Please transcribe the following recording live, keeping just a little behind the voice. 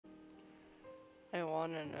I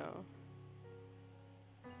wanna know.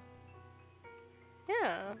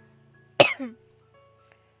 Yeah.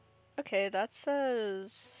 Okay, that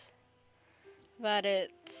says that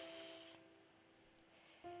it's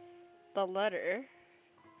the letter.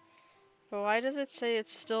 But why does it say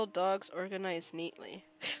it's still dogs organized neatly?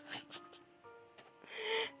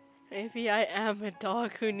 Maybe I am a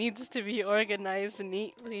dog who needs to be organized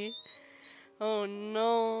neatly. Oh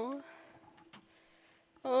no.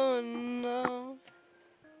 Oh no.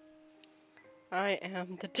 I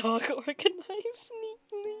am the dog organized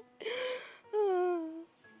neatly.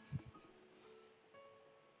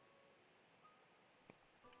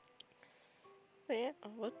 But yeah,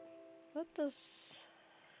 what does...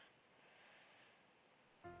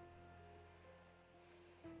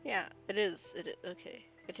 Yeah, okay.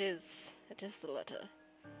 It is the letter.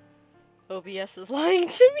 OBS is lying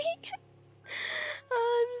to me.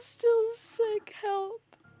 I'm still sick, help.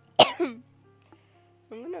 I'm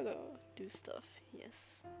gonna go do stuff,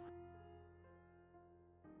 yes.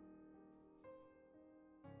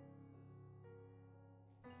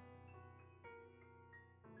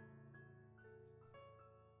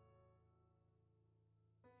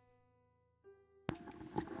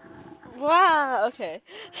 Wow, okay.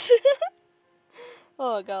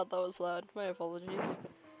 Oh god, that was loud. My apologies.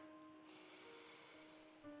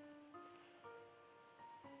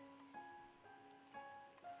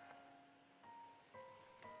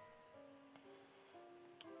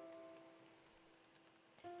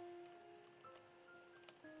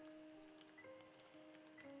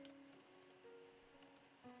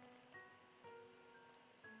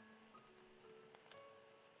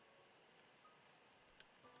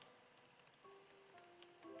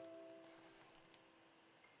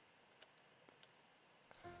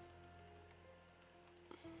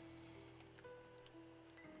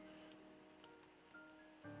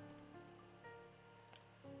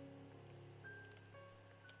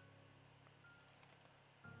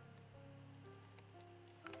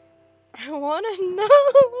 I wanna know!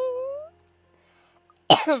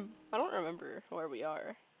 I don't remember where we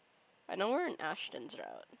are. I know we're in Ashton's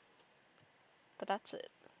route. But that's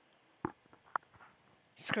it.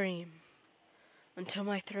 Scream until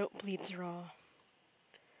my throat bleeds raw.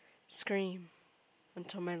 Scream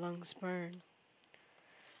until my lungs burn.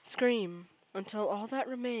 Scream until all that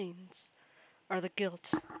remains are the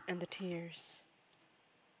guilt and the tears.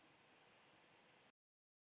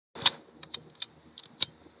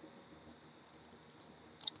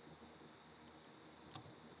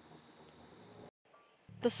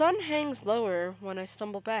 The sun hangs lower when I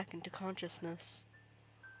stumble back into consciousness.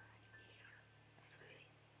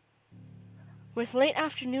 With late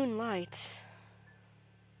afternoon light,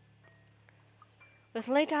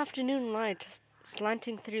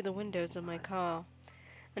 slanting through the windows of my car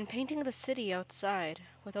and painting the city outside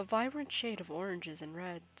with a vibrant shade of oranges and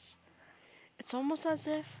reds, it's almost as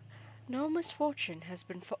if no misfortune has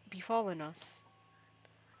befallen us.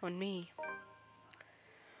 On me.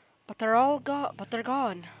 But they're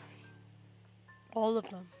gone. All of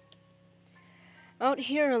them. Out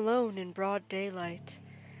here alone in broad daylight,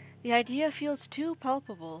 the idea feels too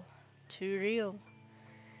palpable, too real.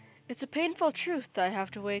 It's a painful truth I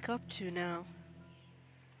have to wake up to now.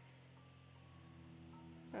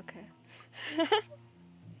 Okay.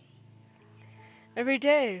 Every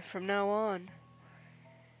day from now on.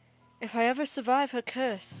 If I ever survive her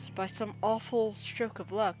curse by some awful stroke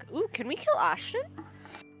of luck. Ooh, can we kill Ashton?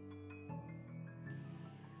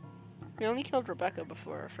 We only killed Rebecca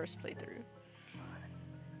before our first playthrough.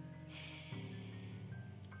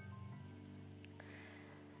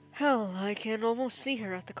 Hell, I can almost see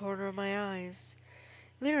her at the corner of my eyes,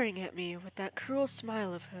 leering at me with that cruel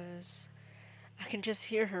smile of hers. I can just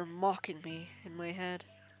hear her mocking me in my head.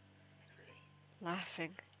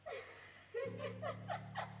 Laughing.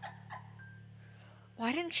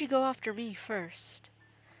 Why didn't she go after me first?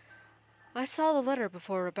 I saw the letter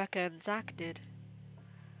before Rebecca and Zach did.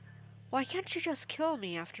 Why can't she just kill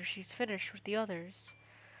me after she's finished with the others,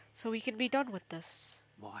 so we can be done with this?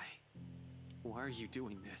 Why? Why are you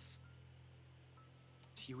doing this?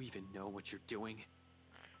 Do you even know what you're doing?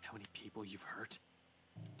 How many people you've hurt?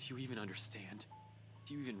 Do you even understand?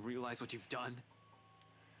 Do you even realize what you've done?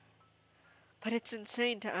 But it's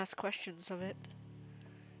insane to ask questions of it.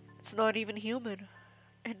 It's not even human.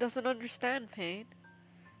 It doesn't understand pain.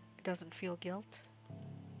 It doesn't feel guilt.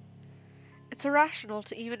 It's irrational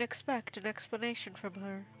to even expect an explanation from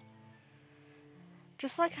her.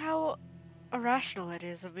 Just like how irrational it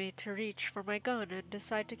is of me to reach for my gun and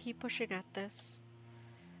decide to keep pushing at this.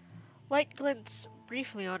 Light glints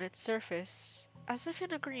briefly on its surface, as if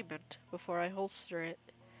in agreement, before I holster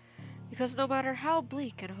it, Because no matter how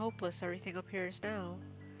bleak and hopeless everything appears now,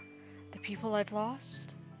 the people I've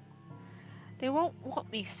lost, they won't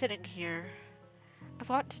want me sitting here. I've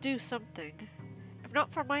got to do something. If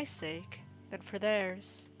not for my sake, then for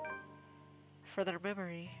theirs. For their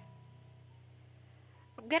memory.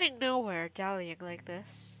 I'm getting nowhere dallying like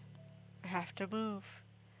this. I have to move.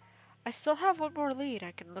 I still have one more lead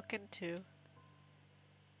I can look into.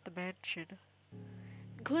 The mansion.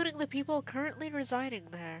 Including the people currently residing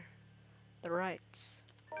there. The rights.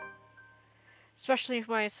 Especially if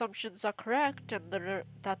my assumptions are correct and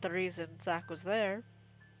that the reason Zack was there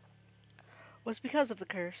was because of the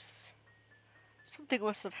curse. Something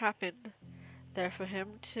must have happened there for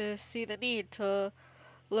him to see the need to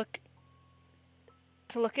look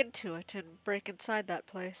into it and break inside that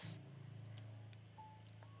place.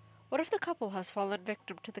 What if the couple has fallen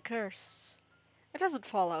victim to the curse? It doesn't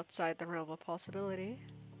fall outside the realm of possibility.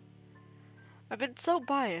 I've been so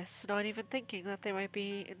biased, not even thinking that they might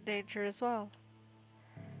be in danger as well.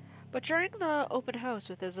 But during the open house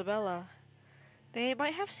with Isabella, they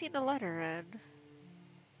might have seen the letter and...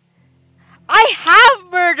 I have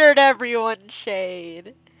murdered everyone,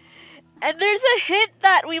 Shade! And there's a hint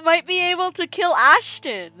that we might be able to kill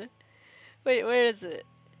Ashton! Wait, where is it?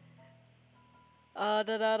 Da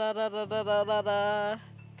da da da da da da da da.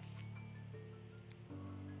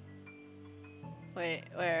 Wait,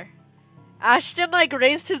 where? Ashton, like,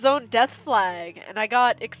 raised his own death flag, and I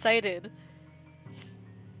got excited.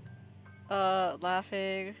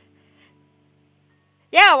 Laughing.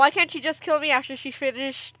 Yeah, why can't she just kill me after she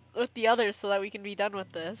finished with the others so that we can be done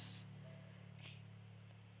with this?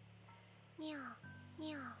 Nya,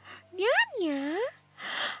 nya. Nya?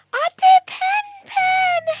 Ate Pen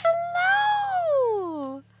Pen!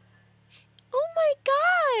 Hello! Oh my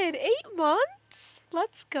god! 8 months?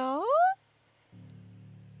 Let's go!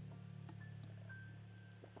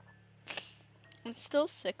 I'm still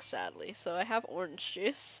sick, sadly, so I have orange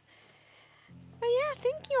juice. But yeah,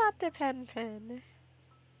 thank you, Ate Pen Pen.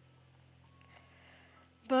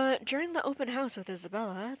 But during the open house with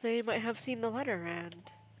Isabella, they might have seen the letter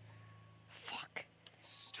and... Fuck.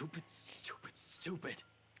 Stupid, stupid, stupid.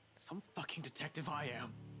 Some fucking detective I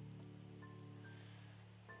am.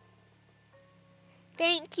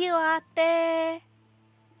 Thank you, Ate.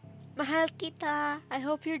 Mahal kita. I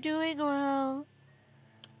hope you're doing well.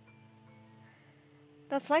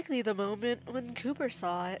 That's likely the moment when Cooper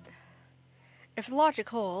saw it. If logic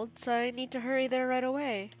holds, I need to hurry there right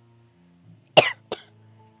away.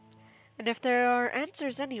 And if there are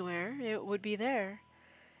answers anywhere, it would be there.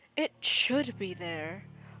 It should be there,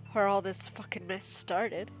 where all this fucking mess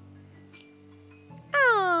started.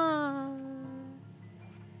 Aww.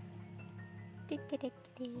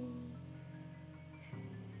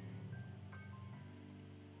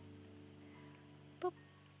 Boop.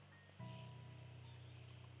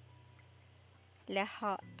 Le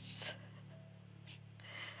Hots.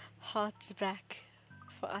 Hots back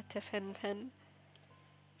for Ate Pen Pen.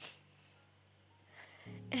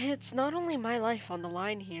 It's not only my life on the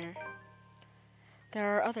line here.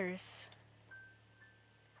 There are others.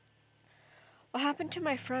 What happened to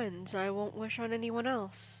my friends, I won't wish on anyone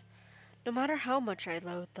else, no matter how much I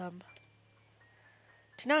loathe them.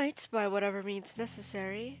 Tonight, by whatever means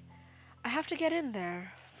necessary, I have to get in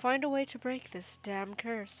there, find a way to break this damn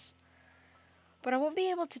curse. But I won't be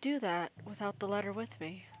able to do that without the letter with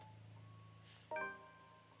me.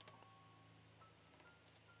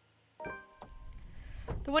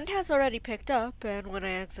 The wind has already picked up, and when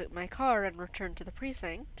I exit my car and return to the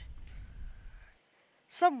precinct,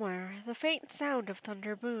 somewhere the faint sound of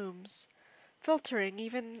thunder booms, filtering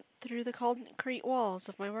even through the concrete walls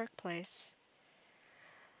of my workplace.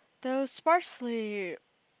 Though sparsely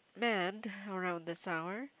manned around this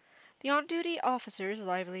hour, the on-duty officer's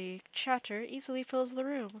lively chatter easily fills the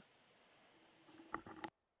room.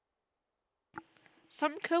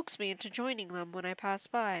 Some coax me into joining them when I pass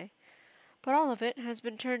by, but all of it has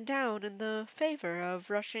been turned down in the favor of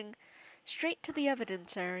rushing straight to the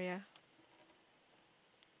evidence area.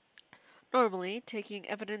 Normally, taking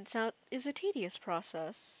evidence out is a tedious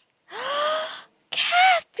process.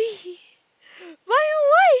 Cappy! My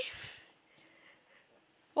wife!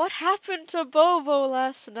 What happened to Bobo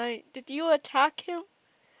last night? Did you attack him?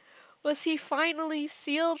 Was he finally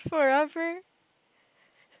sealed forever?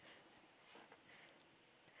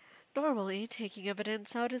 Normally, taking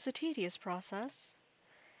evidence out is a tedious process.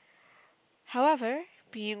 However,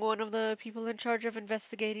 being one of the people in charge of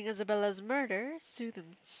investigating Isabella's murder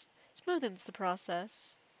smoothens the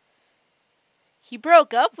process. He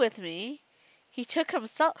broke up with me. He took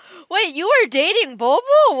himself... Wait, you were dating Bobo?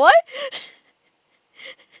 What?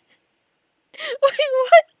 Wait,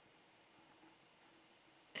 what?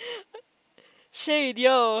 Shade,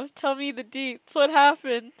 yo, tell me the deets. What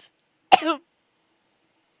happened?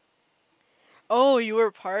 Oh, you were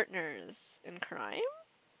partners in crime?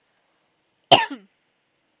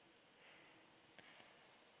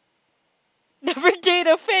 Never date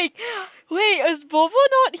a fake. Wait, is Bobo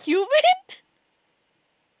not human?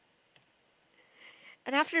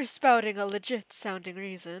 And after spouting a legit sounding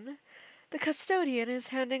reason, the custodian is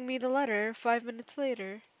handing me the letter 5 minutes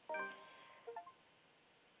later.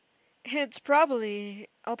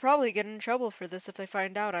 I'll probably get in trouble for this if they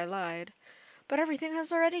find out I lied. But everything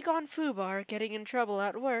has already gone foobar. Getting in trouble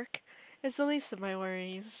at work is the least of my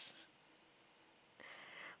worries.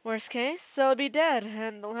 Worst case, I'll be dead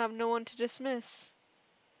and they'll have no one to dismiss.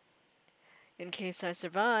 In case I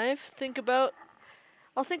survive,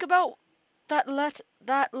 I'll think about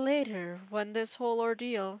that later when this whole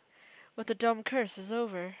ordeal with the dumb curse is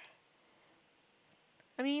over.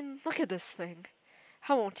 I mean, look at this thing.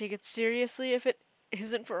 I won't take it seriously if it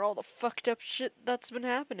isn't for all the fucked up shit that's been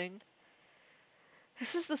happening.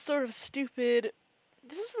 This is the sort of stupid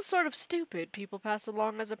people pass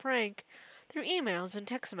along as a prank through emails and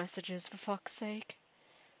text messages, for fuck's sake.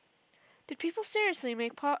 Did people seriously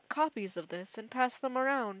make copies of this and pass them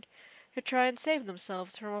around to try and save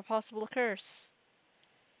themselves from a possible curse?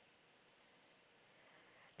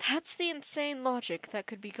 That's the insane logic that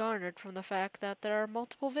could be garnered from the fact that there are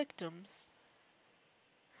multiple victims.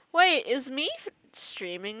 Wait, is me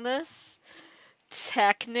streaming this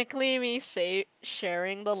technically me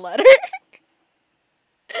sharing the letter?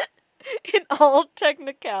 In all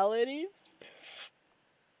technicalities?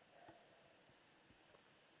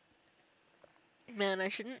 Man,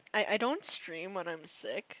 I don't stream when I'm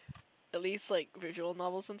sick. At least, like, visual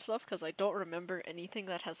novels and stuff, because I don't remember anything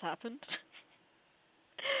that has happened.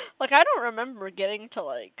 Like, I don't remember getting to,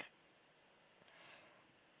 like,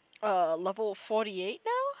 level 48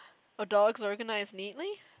 now? Of Dogs Organized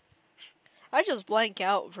Neatly? I just blank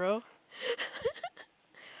out, bro.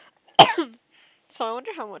 So I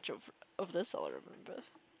wonder how much of this I'll remember.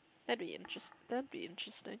 That'd be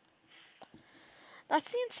interesting.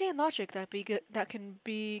 That's the insane logic that can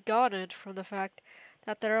be garnered from the fact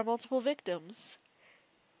that there are multiple victims.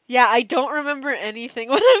 Yeah, I don't remember anything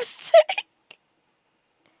when I'm sick.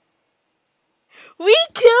 We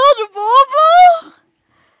killed Bobo?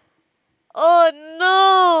 Oh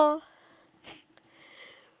no!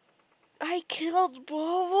 I killed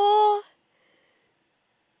Bobo?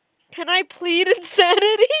 Can I plead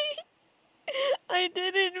insanity? I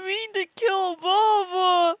didn't mean to kill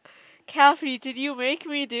Bobo. Kathy, did you make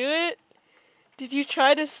me do it? Did you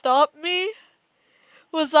try to stop me?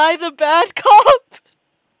 Was I the bad cop?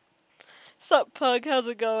 Sup, Pug, how's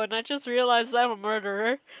it going? I just realized I'm a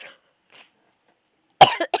murderer.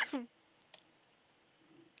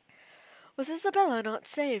 Was Isabella not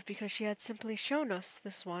saved because she had simply shown us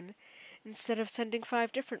this one, instead of sending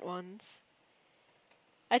 5 different ones?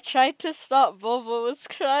 I tried to stop Bobo was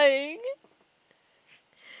crying.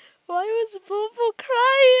 Why was Bobo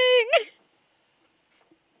crying?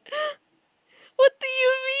 What do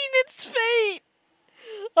you mean it's fate?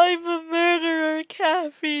 I'm a murderer,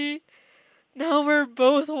 Kathy. Now we're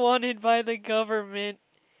both wanted by the government.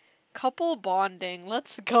 Couple bonding,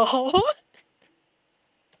 let's go.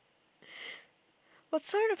 What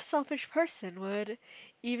sort of selfish person would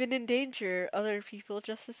even endanger other people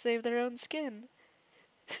just to save their own skin?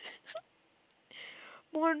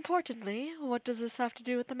 More importantly, what does this have to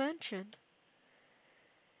do with the mansion?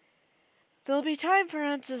 There'll be time for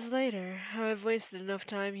answers later. I've wasted enough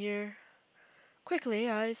time here. Quickly,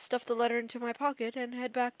 I stuff the letter into my pocket and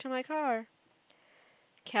head back to my car.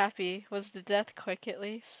 Cappy, was the death quick at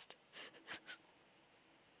least?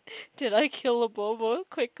 Did I kill a Bobo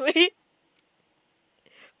quickly?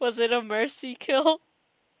 Was it a mercy kill?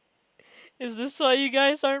 Is this why you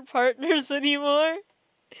guys aren't partners anymore?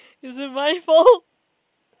 Is it my fault?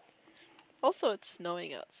 Also, it's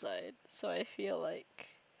snowing outside, so I feel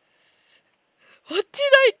like... What did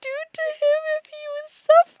I do to him if he was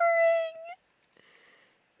suffering?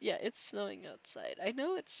 Yeah, it's snowing outside. I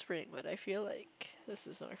know it's spring, but I feel like this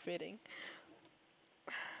is more fitting.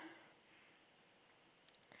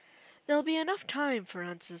 There'll be enough time for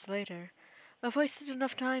answers later. I've wasted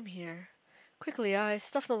enough time here. Quickly, I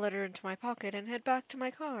stuff the letter into my pocket and head back to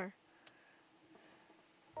my car.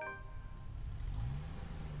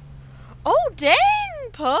 Oh, dang,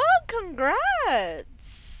 Pug!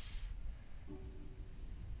 Congrats!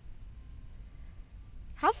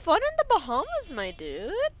 Have fun in the Bahamas, my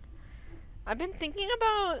dude. I've been thinking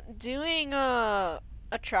about doing a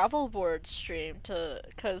travel board stream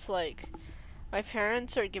cause like my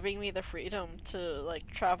parents are giving me the freedom to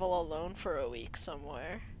like travel alone for a week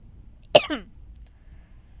somewhere.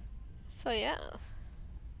 So yeah.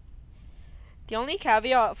 The only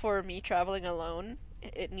caveat for me traveling alone,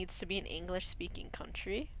 it needs to be an English-speaking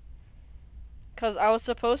country. Cause I was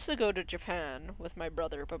supposed to go to Japan with my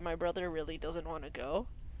brother, but my brother really doesn't want to go.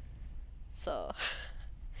 So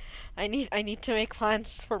I need to make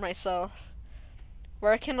plans for myself.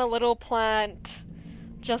 Where can a little plant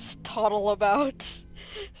just toddle about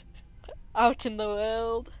out in the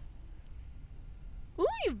world? Ooh,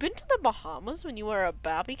 you've been to the Bahamas when you were a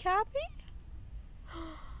baby cappy?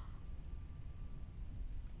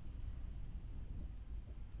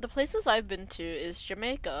 The places I've been to is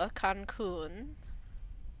Jamaica, Cancun,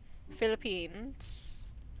 Philippines,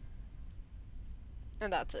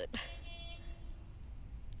 and that's it.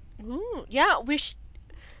 Ooh, yeah,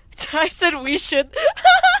 I said we should.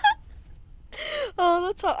 Oh,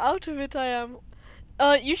 that's how out of it I am.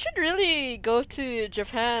 You should really go to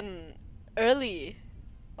Japan early,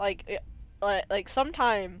 like, like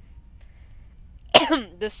sometime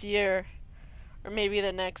this year or maybe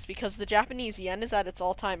the next, because the Japanese yen is at its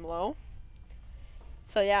all-time low.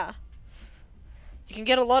 So yeah, you can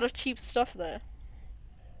get a lot of cheap stuff there.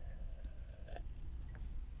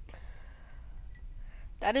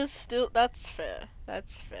 That's fair.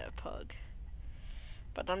 That's fair, Pug.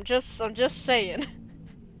 But I'm just saying.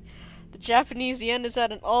 The Japanese yen is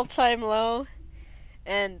at an all-time low,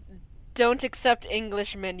 and don't accept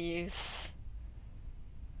English menus.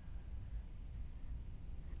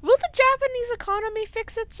 Will the Japanese economy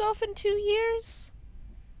fix itself in 2 years?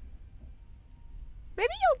 Maybe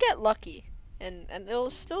you'll get lucky, and it'll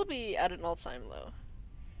still be at an all-time low.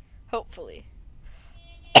 Hopefully.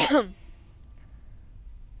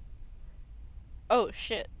 Oh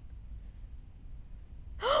shit.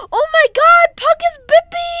 Oh my god, Puck is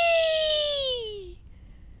Bippy!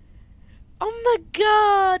 Oh my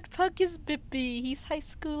god, Puck is Bippy. He's high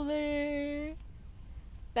schooler.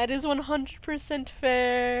 That is 100%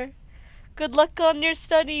 fair. Good luck on your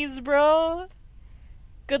studies, bro.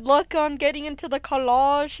 Good luck on getting into the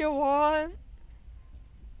college you want.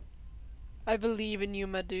 I believe in you,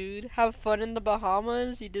 my dude. Have fun in the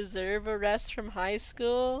Bahamas. You deserve a rest from high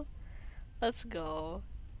school. Let's go.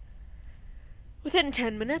 Within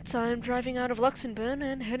 10 minutes, I'm driving out of Luxembourg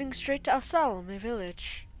and heading straight to Asalme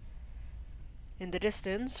village. In the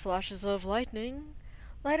distance, flashes of lightning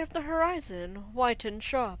light up the horizon, white and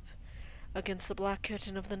sharp, against the black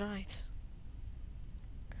curtain of the night.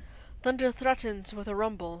 Thunder threatens with a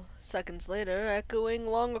rumble, seconds later echoing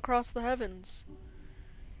long across the heavens.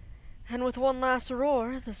 And with one last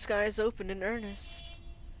roar, the skies open in earnest.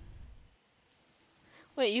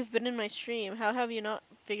 Wait, you've been in my stream. How have you not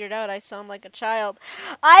figured out I sound like a child?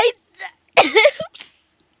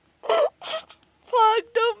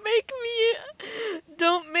 Fuck, don't make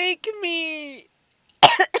me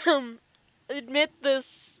admit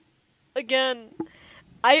this again.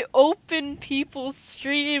 I open people's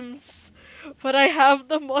streams, but I have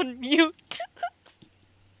them on mute.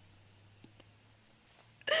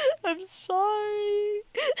 I'm sorry.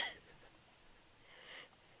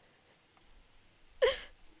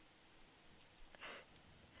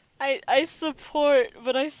 I support,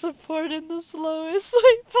 but I support in the slowest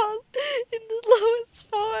way in the lowest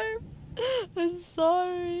form. I'm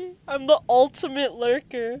sorry. I'm the ultimate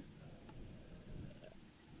lurker.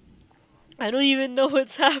 I don't even know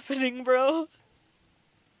what's happening, bro.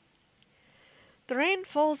 The rain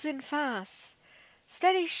falls in fast.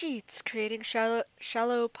 Steady sheets creating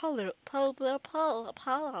shallow puddle.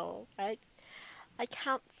 I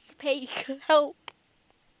can't speak. Help.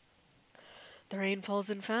 The rain falls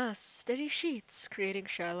in fast, steady sheets, creating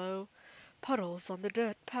shallow puddles on the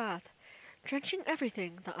dirt path, drenching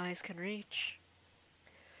everything the eyes can reach.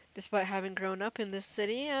 Despite having grown up in this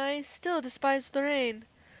city, I still despise the rain.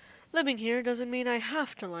 Living here doesn't mean I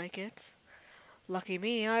have to like it. Lucky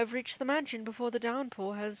me, I've reached the mansion before the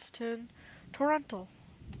downpour has turned torrential.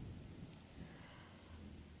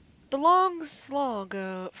 The long slog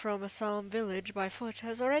from Assam village by foot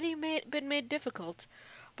has already been made difficult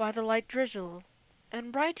by the light drizzle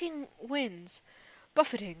and biting winds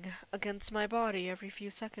buffeting against my body every few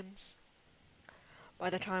seconds. By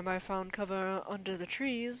the time I found cover under the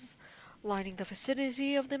trees lining the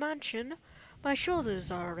vicinity of the mansion, my shoulders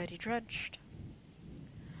are already drenched.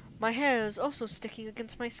 My hair is also sticking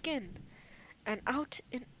against my skin and out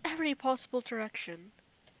in every possible direction.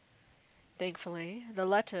 Thankfully, the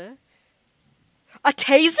letter... A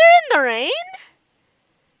taser in the rain?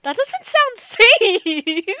 That doesn't sound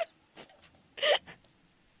safe!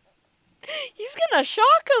 He's gonna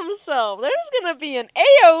shock himself! There's gonna be an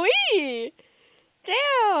AoE!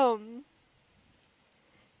 Damn!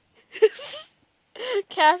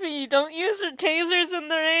 Kathy, don't use your tasers in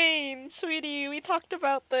the rain, sweetie. We talked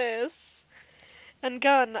about this. And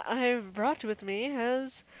gun I've brought with me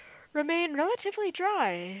has remained relatively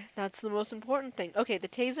dry. That's the most important thing. Okay, the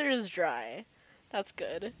taser is dry. That's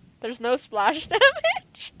good. There's no splash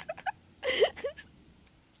damage.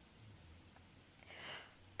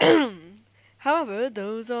 However,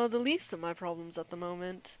 those are the least of my problems at the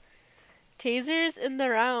moment. Tasers in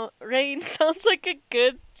the rain sounds like a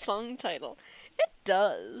good song title. It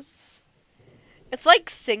does. It's like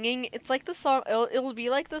singing. It's like the song. It'll be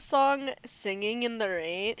like the song "Singing in the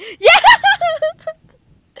Rain." Yeah.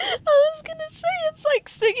 I was gonna say it's like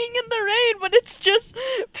singing in the rain, but it's just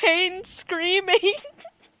pain screaming.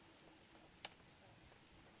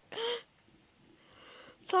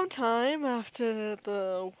 Sometime after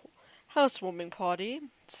the housewarming party,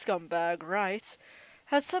 Scumbag Wright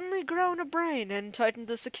has suddenly grown a brain and tightened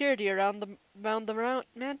the security around the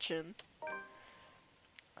mansion.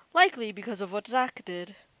 Likely because of what Zack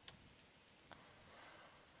did.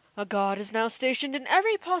 A guard is now stationed in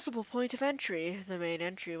every possible point of entry. The main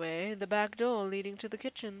entryway, the back door leading to the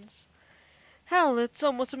kitchens. Hell, it's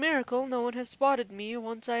almost a miracle no one has spotted me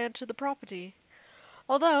once I enter the property.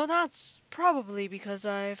 Although that's probably because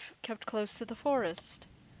I've kept close to the forest.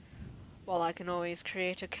 While I can always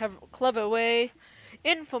create a clever way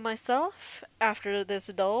in for myself, after this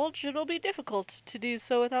indulge, it'll be difficult to do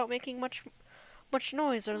so without making much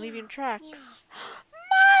noise or leaving tracks.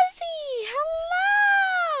 Mozzie!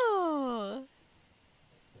 Hello!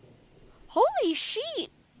 Holy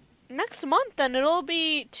sheet! Next month, then it'll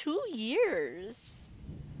be 2 years.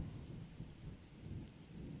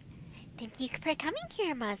 Thank you for coming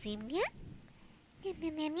here, Mozzie. Yeah? Yeah,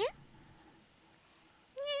 yeah, yeah, yeah.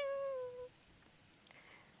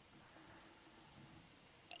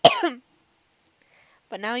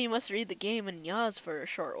 But now you must read the game in Yaz for a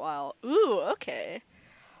short while. Ooh, okay.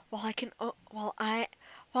 Well,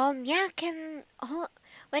 When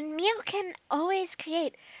Mew can always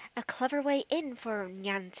create a clever way in for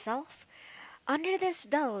Nyan's self, under this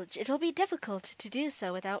dulge, it'll be difficult to do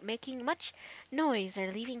so without making much noise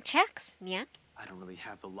or leaving tracks, Nya. I don't really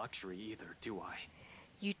have the luxury either, do I?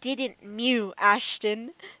 You didn't mew,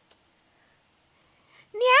 Ashton.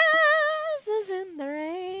 Nyaz is in the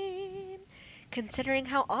rain. Considering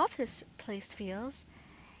how off this place feels,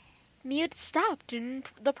 Mew stopped in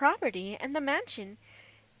the property and the mansion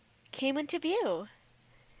came into view.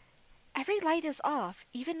 Every light is off,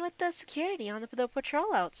 even with the security on the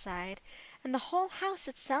patrol outside, and the whole house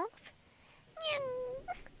itself,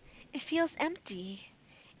 it feels empty,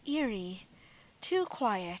 eerie, too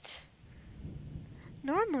quiet.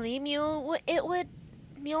 Normally, Mew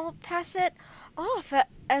pass it off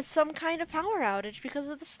as some kind of power outage because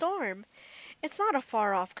of the storm. It's not a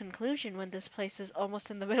far-off conclusion when this place is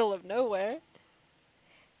almost in the middle of nowhere.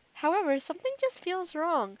 However, something just feels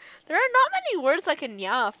wrong. There are not many words I can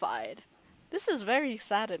yaify. This is very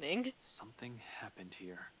saddening. Something happened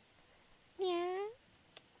here. Yeah.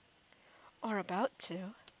 Or about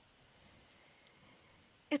to.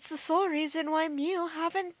 It's the sole reason why Mew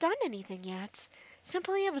haven't done anything yet.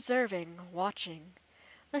 Simply observing, watching,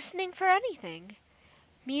 listening for anything.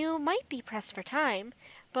 Mew might be pressed for time,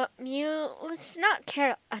 but Mew is not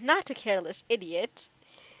a careless idiot.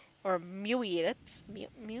 Or Mew-idiot.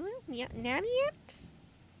 Nanny-idiot?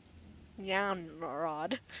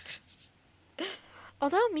 Nyanrod.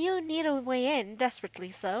 Although Mew need a way in,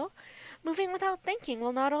 desperately so, moving without thinking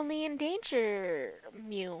will not only endanger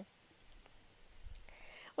Mew.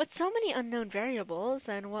 With so many unknown variables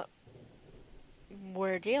and what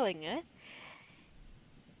we're dealing with,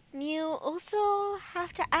 you also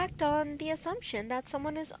have to act on the assumption that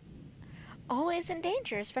someone is always in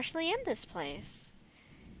danger, especially in this place.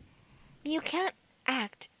 You can't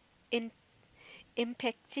act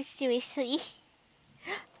impetuously.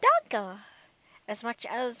 Doggo! As much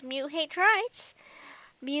as Mew hates rights,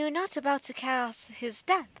 Mew not about to cause his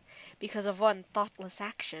death because of one thoughtless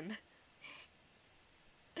action.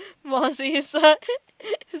 Mozzie, is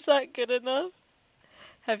that good enough?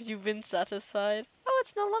 Have you been satisfied? Oh,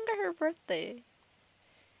 it's no longer her birthday.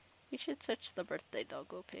 We should search the birthday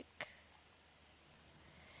doggo pic.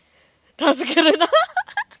 That's good enough.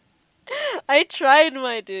 I tried,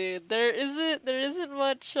 my dude. There isn't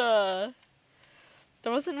much there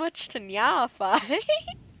wasn't much to nyafy.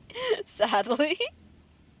 Sadly.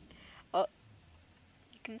 Oh,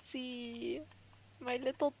 you can see my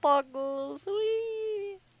little toggles.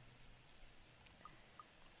 Whee!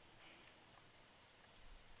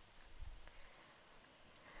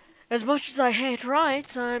 As much as I hate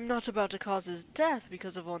rights, I'm not about to cause his death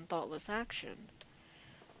because of one thoughtless action.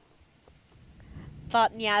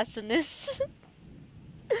 Thoughtness.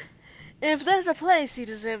 If there's a place he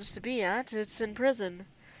deserves to be at, it's in prison,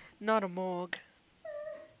 not a morgue.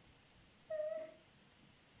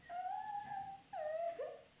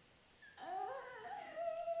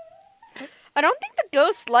 I don't think the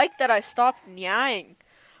ghosts like that I stopped nyang.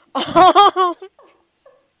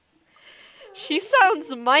 She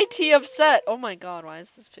sounds mighty upset. Oh my god, why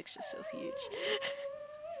is this picture so huge?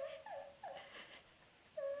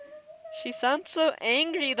 She sounds so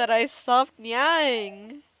angry that I stopped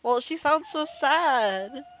nyang. Well, she sounds so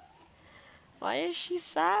sad. Why is she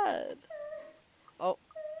sad? Oh.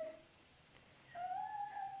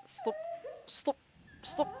 Stop. Stop.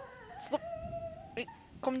 Stop. Stop. Hey,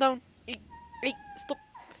 calm down. Hey, stop.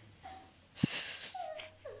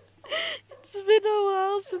 It's been a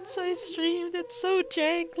while since I streamed. It's so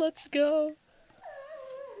jank. Let's go.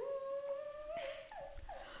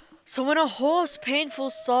 So when a hoarse,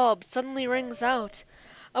 painful sob suddenly rings out,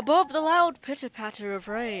 above the loud pitter-patter of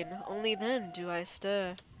rain, only then do I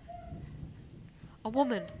stir. A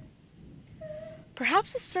woman.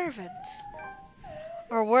 Perhaps a servant.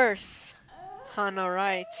 Or worse. Hannah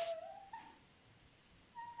Wright.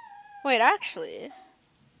 Wait, actually.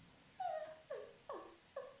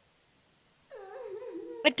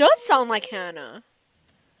 It does sound like Hannah.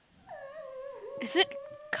 Is it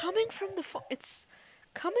coming from the it's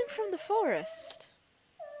coming from the forest.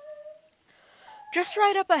 Just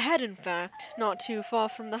right up ahead, in fact, not too far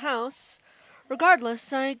from the house.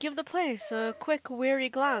 Regardless, I give the place a quick, weary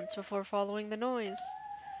glance before following the noise.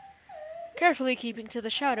 Carefully keeping to the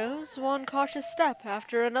shadows, one cautious step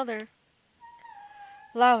after another.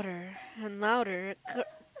 Louder and louder it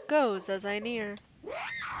goes as I near,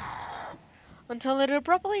 until it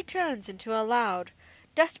abruptly turns into a loud,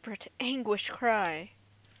 desperate anguish cry.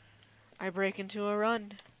 I break into a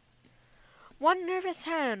run. One nervous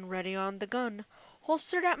hand ready on the gun,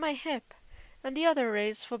 holstered at my hip, and the other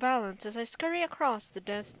raised for balance as I scurry across the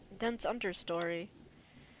dense understory.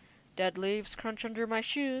 Dead leaves crunch under my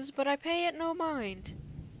shoes, but I pay it no mind.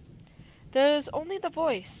 There's only the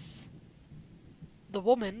voice, the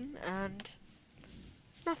woman, and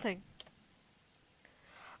nothing.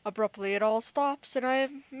 Abruptly it all stops, and I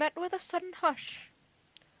am met with a sudden hush.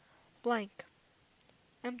 Blank.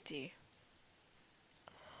 Empty.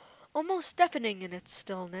 Almost deafening in its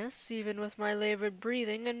stillness, even with my labored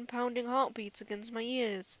breathing and pounding heartbeats against my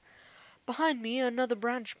ears. Behind me another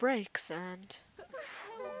branch breaks, and...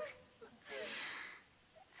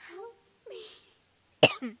 Help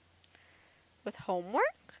me. with homework?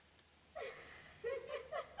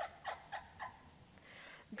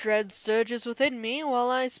 Dread surges within me while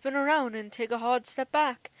I spin around and take a hard step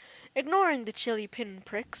back, ignoring the chilly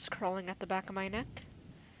pinpricks crawling at the back of my neck.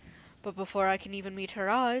 But before I can even meet her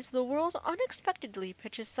eyes, the world unexpectedly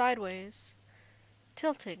pitches sideways,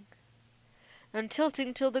 tilting. And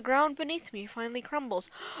tilting till the ground beneath me finally crumbles.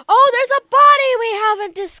 Oh, there's a body we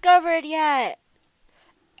haven't discovered yet!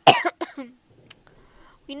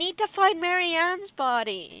 We need to find Marianne's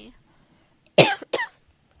body.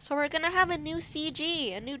 So we're gonna have a new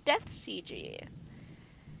CG, a new death CG.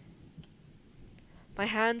 My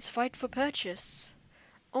hands fight for purchase,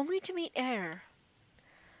 only to meet air.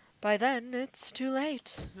 By then, it's too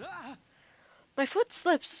late. My foot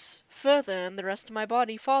slips further and the rest of my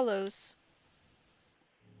body follows.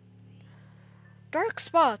 Dark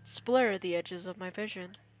spots blur the edges of my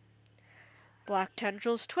vision. Black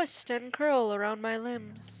tendrils twist and curl around my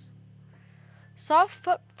limbs. Soft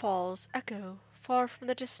footfalls echo far from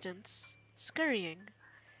the distance, scurrying,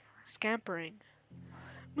 scampering,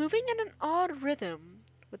 moving in an odd rhythm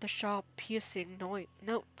with the sharp, piercing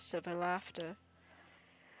notes of a laughter.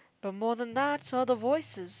 But more than that are the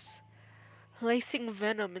voices, lacing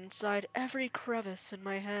venom inside every crevice in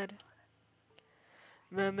my head.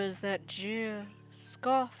 Murmurs that jeer,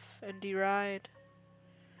 scoff, and deride.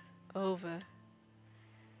 Over.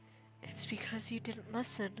 It's because you didn't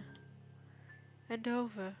listen. And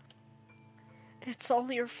over. It's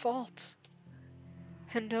all your fault.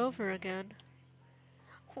 And over again.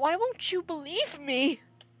 Why won't you believe me?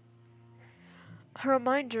 A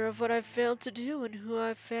reminder of what I've failed to do and who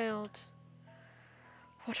I've failed.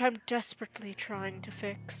 What I'm desperately trying to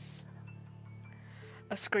fix.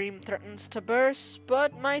 A scream threatens to burst,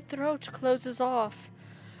 but my throat closes off.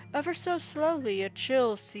 Ever so slowly, a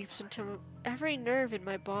chill seeps into every nerve in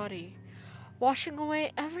my body, washing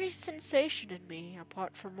away every sensation in me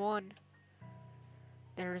apart from one.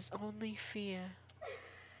 There is only fear.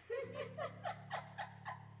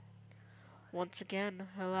 Once again,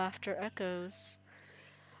 her laughter echoes.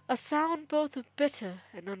 A sound both bitter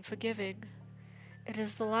and unforgiving. It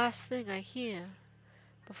is the last thing I hear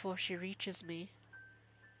before she reaches me.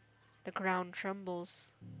 The ground trembles.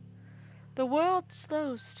 The world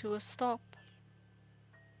slows to a stop.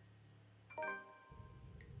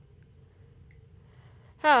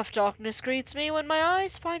 Half darkness greets me when my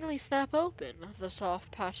eyes finally snap open, the soft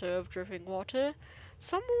patter of dripping water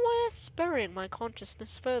somewhere spurring my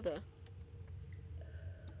consciousness further.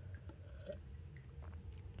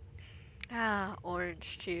 Ah,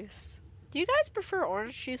 orange juice. Do you guys prefer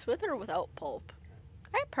orange juice with or without pulp?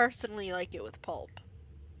 I personally like it with pulp.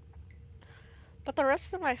 But the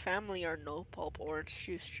rest of my family are no pulp orange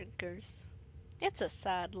juice drinkers. It's a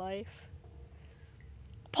sad life.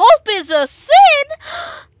 Pulp is a sin?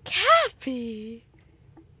 Cappy!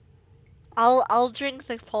 I'll drink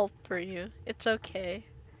the pulp for you. It's okay.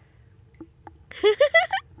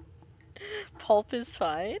 Pulp is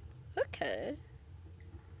fine? Okay.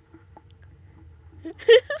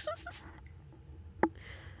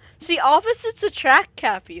 See, opposites attract,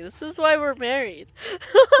 Cappy. This is why we're married.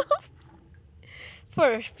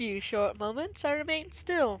 For a few short moments, I remained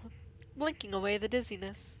still, blinking away the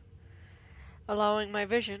dizziness, allowing my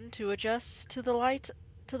vision to adjust to the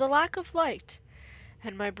lack of light,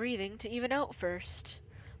 and my breathing to even out first,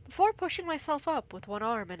 before pushing myself up with one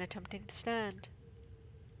arm and attempting to stand.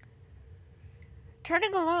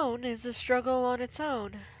 Turning alone is a struggle on its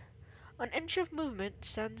own. An inch of movement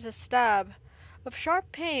sends a stab of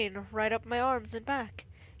sharp pain right up my arms and back,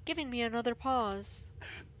 giving me another pause.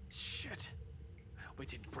 Shit. I hope I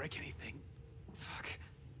didn't break anything. Fuck.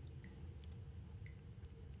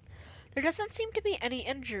 There doesn't seem to be any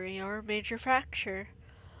injury or major fracture,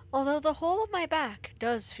 although the whole of my back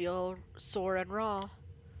does feel sore and raw.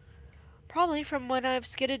 Probably from when I've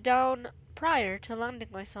skidded down prior to landing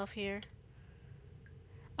myself here.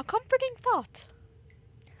 A comforting thought.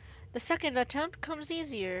 The second attempt comes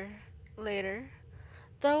easier later,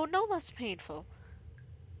 though no less painful.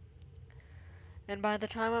 And by the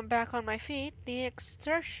time I'm back on my feet, the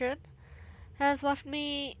exertion has left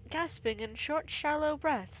me gasping in short, shallow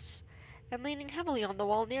breaths and leaning heavily on the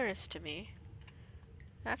wall nearest to me.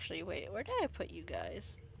 Actually, wait, where did I put you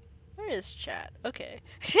guys? Where is chat? Okay.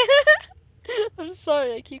 I'm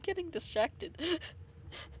sorry, I keep getting distracted.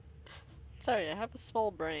 Sorry, I have a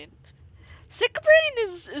small brain. Sick brain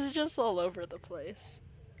is just all over the place.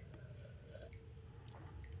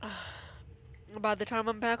 By the time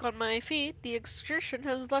I'm back on my feet, the excursion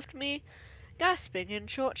has left me gasping in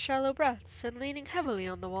short, shallow breaths and leaning heavily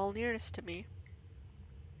on the wall nearest to me.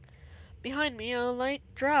 Behind me, a light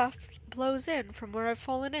draft blows in from where I've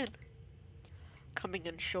fallen in, coming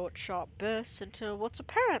in short, sharp bursts into what's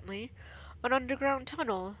apparently an underground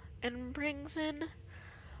tunnel, and brings in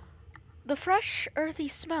the fresh, earthy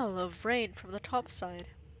smell of rain from the topside.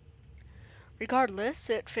 Regardless,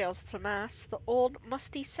 it fails to mask the old,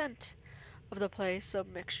 musty scent of the place, a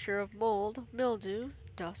mixture of mold, mildew,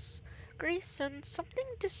 dust, grease, and something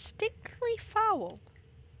distinctly foul,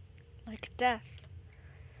 like death.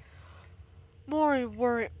 More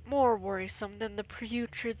worrisome than the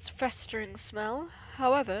putrid, festering smell,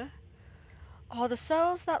 however, are the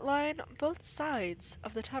cells that line both sides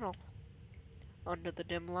of the tunnel. Under the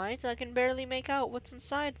dim light, I can barely make out what's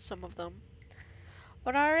inside some of them,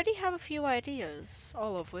 but I already have a few ideas,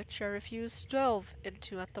 all of which I refuse to delve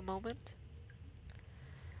into at the moment.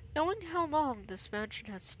 Knowing how long this mansion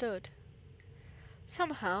has stood,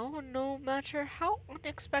 somehow, no matter how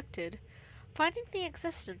unexpected, finding the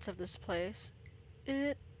existence of this place,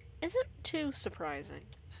 it isn't too surprising.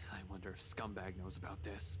 I wonder if Scumbag knows about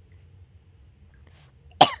this.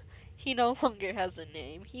 He no longer has a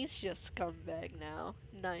name, he's just Scumbag now.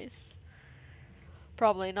 Nice.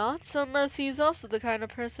 Probably not, unless he's also the kind of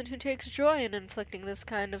person who takes joy in inflicting this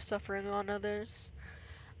kind of suffering on others.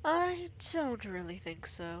 I don't really think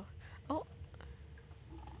so. Oh.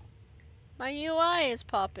 My UI is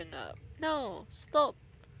popping up. No, stop.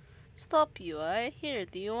 Stop, UI. Here,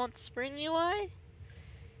 do you want Spring UI?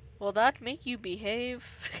 Will that make you behave?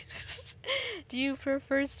 Do you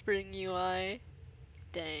prefer Spring UI?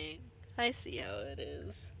 Dang, I see how it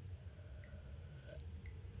is.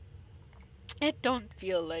 It don't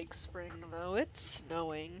feel like spring, though. It's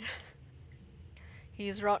snowing.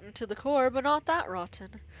 He's rotten to the core, but not that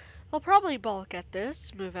rotten. I'll probably balk at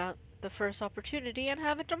this, move out the first opportunity, and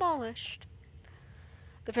have it demolished.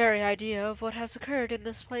 The very idea of what has occurred in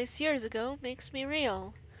this place years ago makes me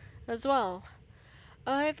reel, as well.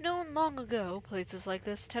 I've known long ago places like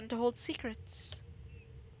this tend to hold secrets.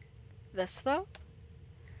 This, though?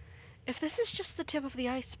 If this is just the tip of the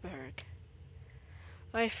iceberg,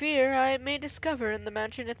 I fear I may discover in the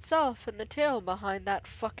mansion itself and the tale behind that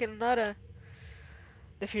fucking letter.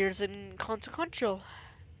 The fear's inconsequential.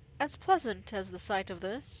 As pleasant as the sight of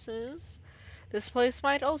this is, this place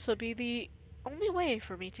might also be the only way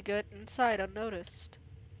for me to get inside unnoticed.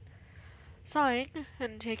 Sighing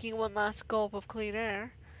and taking one last gulp of clean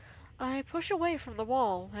air, I push away from the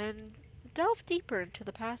wall and delve deeper into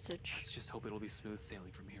the passage. Let's just hope it'll be smooth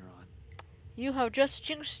sailing from here on. You have just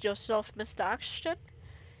jinxed yourself, Mr. Ashton,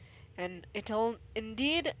 and it'll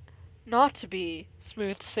indeed not be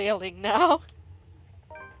smooth sailing now.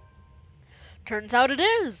 Turns out it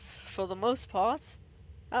is, for the most part.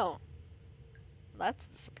 Oh, that's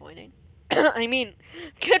disappointing. I mean,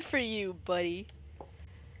 good for you, buddy.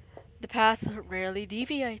 The path rarely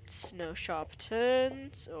deviates, no sharp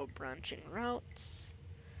turns or branching routes.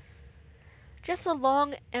 Just a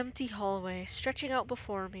long, empty hallway stretching out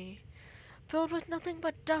before me, filled with nothing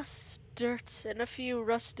but dust, dirt, and a few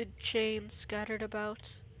rusted chains scattered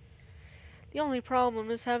about. The only problem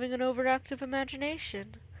is having an overactive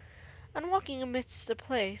imagination, and walking amidst a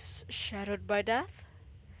place shadowed by death.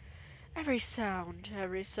 Every sound,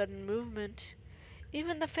 every sudden movement,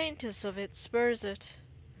 even the faintest of it spurs it.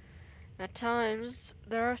 At times,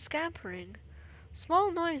 there are scampering,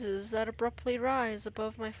 small noises that abruptly rise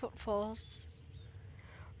above my footfalls,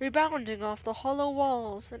 rebounding off the hollow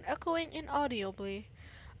walls and echoing inaudibly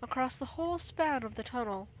across the whole span of the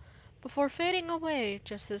tunnel, before fading away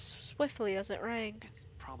just as swiftly as it rang. It's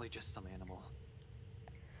probably just some animal.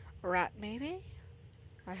 A rat, maybe?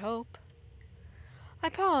 I hope. I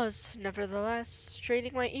pause, nevertheless,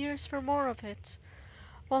 straining my ears for more of it,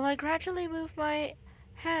 while I gradually move my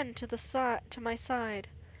hand to my side,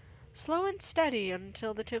 slow and steady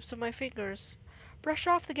until the tips of my fingers brush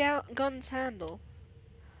off the gun's handle.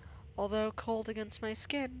 Although cold against my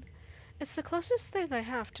skin, it's the closest thing I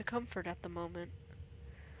have to comfort at the moment.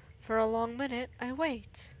 For a long minute, I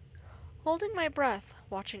wait, holding my breath,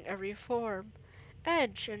 watching every form,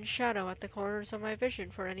 edge, and shadow at the corners of my vision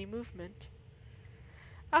for any movement.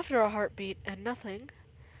 After a heartbeat and nothing,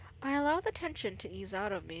 I allow the tension to ease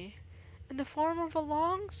out of me, in the form of a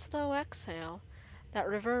long, slow exhale that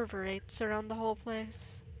reverberates around the whole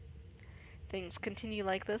place. Things continue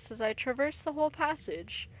like this as I traverse the whole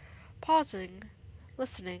passage, pausing,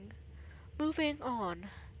 listening, moving on,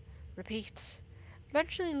 repeat,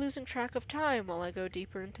 eventually losing track of time while I go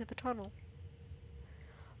deeper into the tunnel.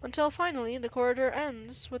 Until finally the corridor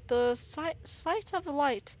ends with the sight of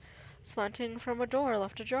light slanting from a door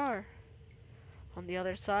left ajar. On the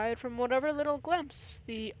other side, from whatever little glimpse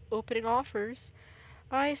the opening offers,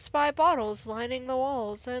 I spy bottles lining the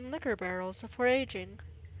walls and liquor barrels for aging.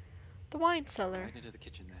 The wine cellar. Right into the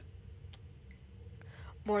kitchen then.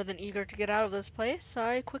 More than eager to get out of this place,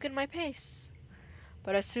 I quicken my pace.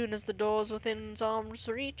 But as soon as the door's within arm's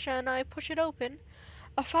reach and I push it open,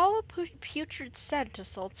 a foul putrid scent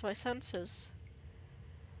assaults my senses.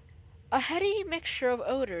 A heady mixture of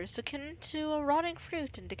odors akin to a rotting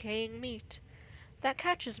fruit and decaying meat that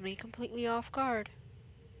catches me completely off guard.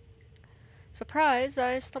 Surprised,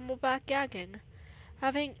 I stumble back gagging,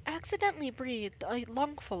 having accidentally breathed a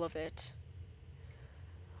lungful of it,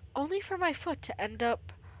 only for my foot to end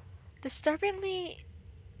up disturbing the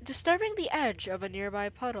edge of a nearby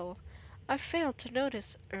puddle I failed to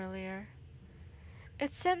notice earlier.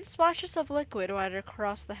 It sends splashes of liquid right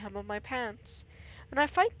across the hem of my pants, and I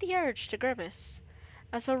fight the urge to grimace,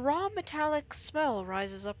 as a raw metallic smell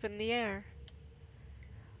rises up in the air.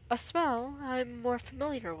 A smell I'm more than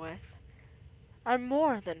familiar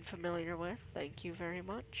with, thank you very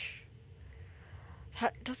much.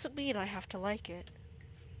 That doesn't mean I have to like it.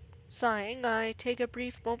 Sighing, I take a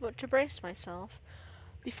brief moment to brace myself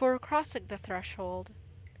before crossing the threshold,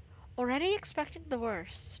 already expecting the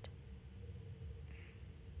worst.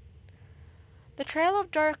 The trail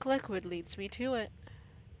of dark liquid leads me to it.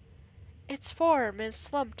 Its form is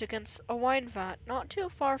slumped against a wine vat not too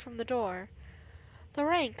far from the door. The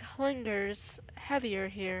rank lingers heavier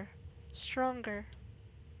here, stronger.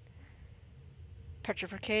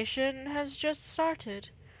 Petrification has just started,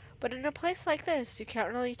 but in a place like this you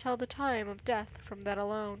can't really tell the time of death from that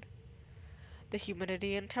alone. The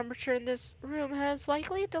humidity and temperature in this room has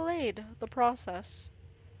likely delayed the process.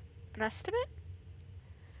 An estimate?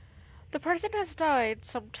 The person has died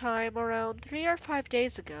sometime around 3 or 5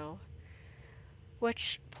 days ago,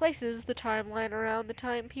 which places the timeline around the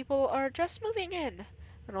time people are just moving in,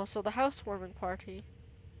 and also the housewarming party.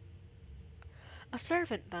 A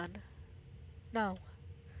servant, then? No.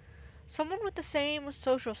 Someone with the same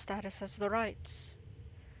social status as the Wrights.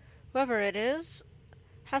 Whoever it is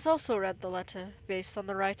has also read the letter, based on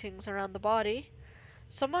the writings around the body.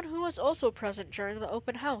 Someone who was also present during the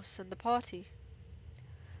open house and the party.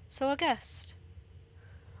 So a guest.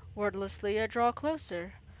 Wordlessly I draw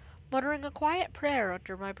closer, muttering a quiet prayer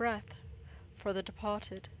under my breath for the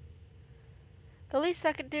departed. The least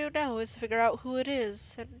I can do now is figure out who it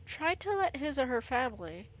is and try to let his or her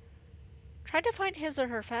family. Try to find his or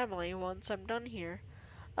her family once I'm done here.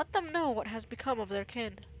 Let them know what has become of their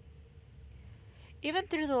kin. Even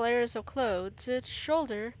through the layers of clothes, its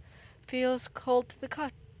shoulder feels cold to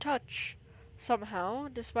the touch. Somehow,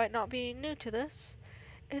 despite not being new to this,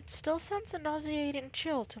 it still sends a nauseating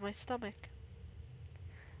chill to my stomach.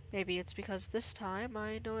 Maybe it's because this time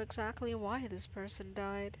I know exactly why this person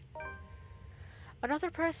died.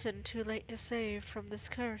 Another person too late to save from this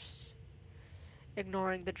curse.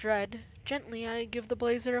 Ignoring the dread, gently I give the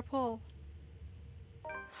blazer a pull.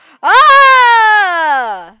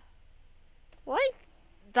 Ah! Like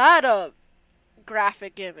that a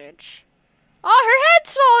graphic image. Oh, her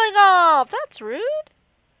head's falling off! That's rude.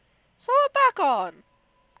 Sew it back on.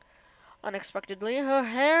 Unexpectedly,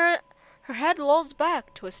 her head lolls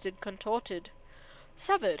back, twisted, contorted,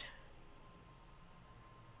 severed.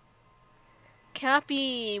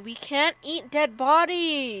 Cappy, we can't eat dead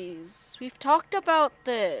bodies. We've talked about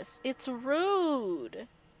this. It's rude.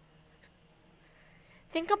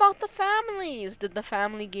 Think about the families. Did the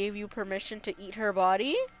family give you permission to eat her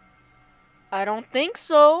body? I don't think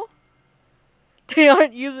so. They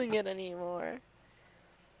aren't using it anymore.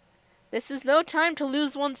 This is no time to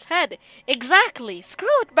lose one's head. Exactly. Screw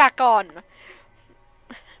it back on.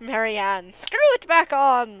 Marianne, screw it back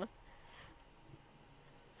on.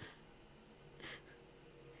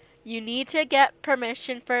 You need to get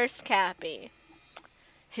permission first, Cappy.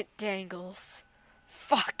 It dangles.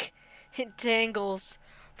 Fuck. It dangles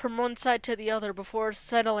from one side to the other before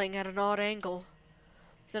settling at an odd angle.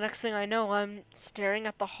 The next thing I know, I'm staring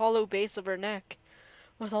at the hollow base of her neck,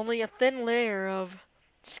 with only a thin layer of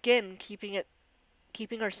skin keeping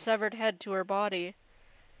her severed head to her body.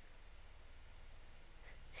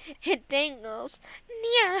 It dangles.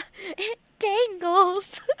 Yeah, it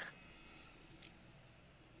dangles.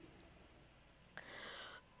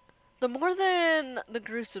 The more than the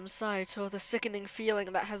gruesome sight or the sickening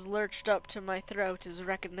feeling that has lurched up to my throat is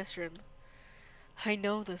recognition. I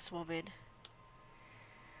know this woman.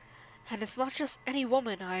 And it's not just any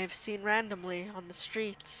woman I have seen randomly on the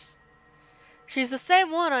streets. She's the same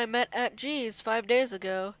one I met at G's 5 days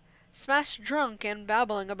ago, smashed drunk and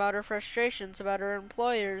babbling about her frustrations about her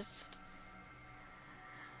employers.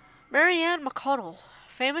 Marianne McConnell,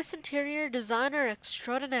 famous interior designer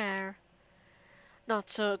extraordinaire.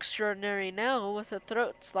 Not so extraordinary now, with her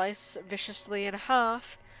throat sliced viciously in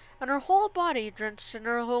half, and her whole body drenched in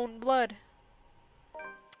her own blood.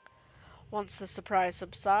 Once the surprise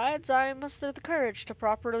subsides, I muster the courage to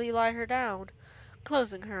properly lie her down,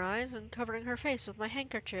 closing her eyes and covering her face with my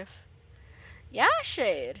handkerchief. Yeah,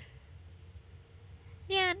 Shade.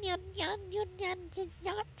 Nyan, nyan, nyan, nyan, nyan,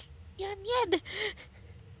 nyan, nyan, nyan.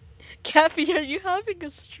 Kathy, are you having a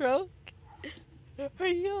stroke? Are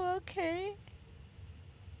you okay?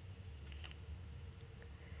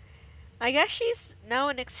 I guess she's now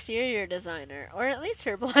an exterior designer, or at least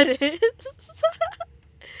her blood is.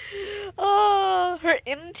 Oh, her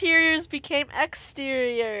interiors became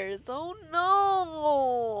exteriors. Oh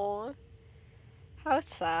no. How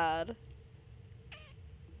sad.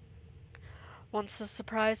 Once the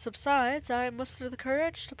surprise subsides, I muster the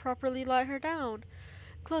courage to properly lie her down,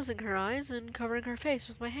 closing her eyes and covering her face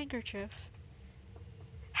with my handkerchief.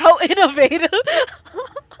 How innovative!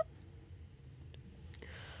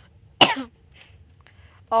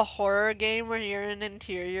 A horror game where you're an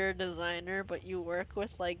interior designer but you work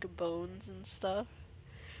with like bones and stuff.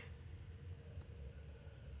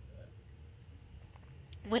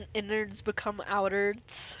 When innards become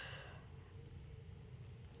outards.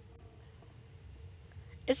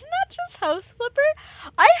 Isn't that just House Flipper?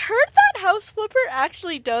 I heard that House Flipper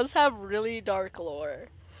actually does have really dark lore.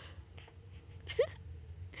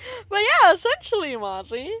 But yeah, essentially,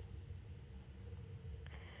 Mozzie.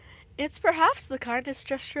 It's perhaps the kindest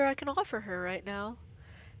gesture I can offer her right now,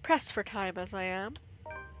 pressed for time as I am.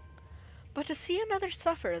 But to see another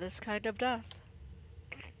suffer this kind of death.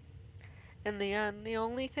 In the end, the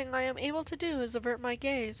only thing I am able to do is avert my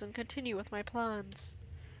gaze and continue with my plans.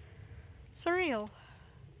 Surreal.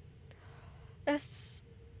 It's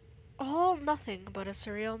all nothing but a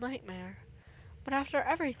surreal nightmare. But after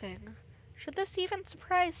everything, should this even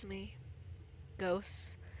surprise me?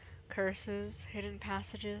 Ghosts, curses, hidden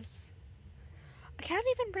passages. I can't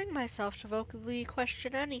even bring myself to vocally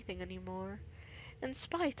question anything anymore, in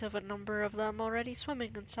spite of a number of them already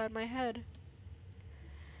swimming inside my head.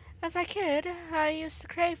 As a kid, I used to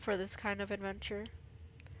crave for this kind of adventure.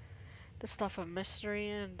 The stuff of mystery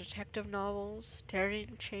and detective novels,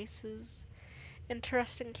 daring chases,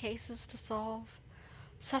 interesting cases to solve,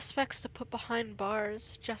 suspects to put behind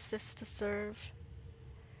bars, justice to serve.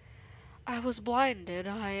 I was blinded,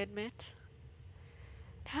 I admit.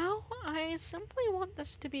 Now I simply want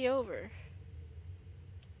this to be over.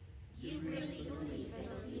 You really believe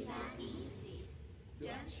it'll be that easy,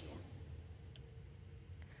 don't you?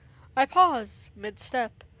 I pause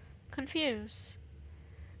mid-step, confused.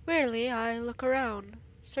 Wearily, I look around,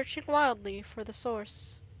 searching wildly for the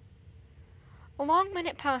source. A long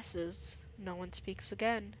minute passes. No one speaks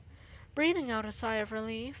again. Breathing out a sigh of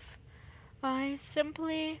relief, I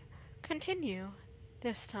simply continue,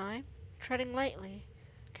 this time treading lightly,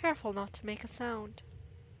 careful not to make a sound.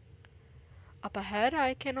 Up ahead,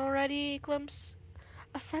 I can already glimpse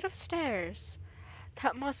a set of stairs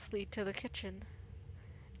that must lead to the kitchen.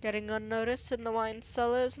 Getting unnoticed in the wine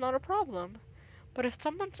cellar is not a problem, but if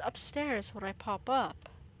someone's upstairs when I pop up,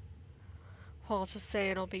 well, to say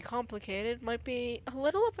it'll be complicated might be a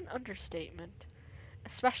little of an understatement,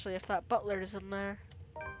 especially if that butler is in there.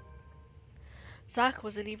 Zack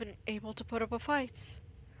wasn't even able to put up a fight.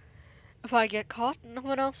 If I get caught, no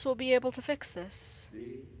one else will be able to fix this.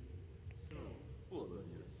 See? So full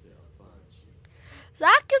of yourself, aren't you?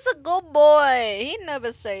 Zack is a good boy. He'd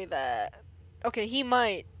never say that. Okay, he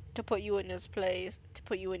might to put you in his place, to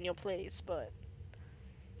put you in your place, but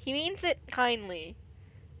he means it kindly.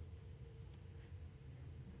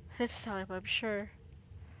 This time, I'm sure.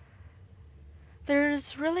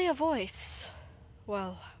 There's really a voice.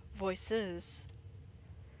 Well, voices.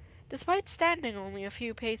 Despite standing only a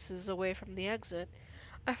few paces away from the exit,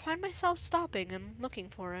 I find myself stopping and looking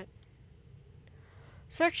for it.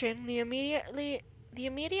 Searching the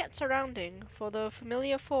immediate surrounding for the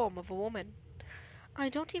familiar form of a woman. I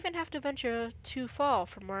don't even have to venture too far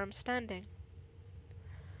from where I'm standing.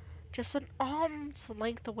 Just an arm's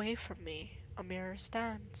length away from me, a mirror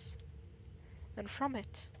stands. And from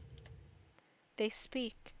it, they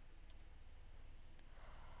speak.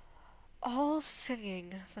 All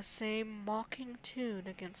singing the same mocking tune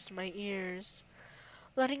against my ears,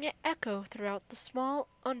 letting it echo throughout the small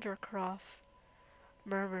undercroft.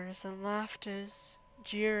 Murmurs and laughters,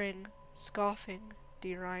 jeering, scoffing,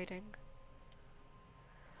 deriding.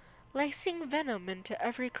 Lacing venom into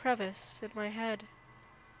every crevice in my head.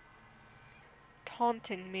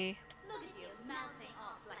 Taunting me. Look at you, mouthing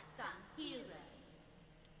off like some hero.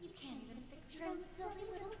 You can't even fix your own silly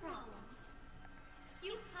little problems.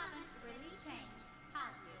 You haven't really changed,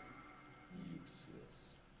 have you?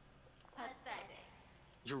 Useless. Pathetic.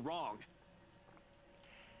 You're wrong.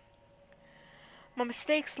 My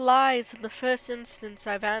mistakes lies in the first instance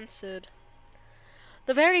I've answered.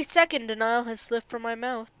 The very second denial has slipped from my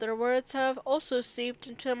mouth, their words have also seeped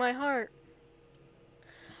into my heart,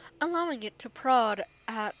 allowing it to prod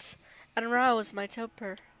at and rouse my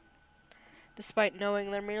temper. Despite knowing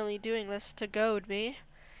they're merely doing this to goad me,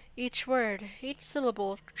 each word, each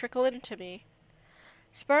syllable trickle into me,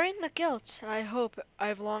 spurring the guilt I hope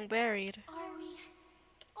I've long buried. Are we?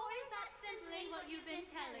 Or is that simply what you've been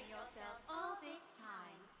telling yourself all this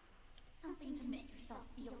time? Something to make yourself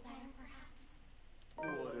feel better, perhaps?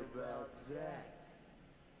 What about Zack?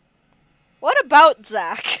 What about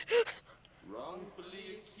Zack?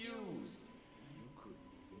 Wrongfully accused. You couldn't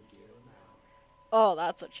even get him out. Oh,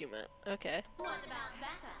 that's what you meant. Okay. What about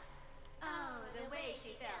Becca? Oh, the way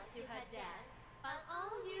she fell to her death, while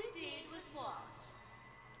all you did was watch.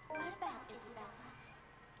 What about Isabella?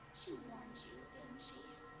 She warned you, didn't she?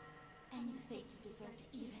 And you think you deserve to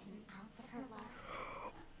even an ounce of her love?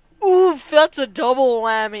 Oof, that's a double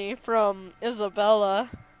whammy from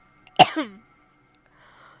Isabella.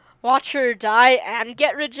 Watch her die and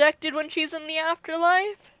get rejected when she's in the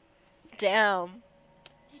afterlife? Damn.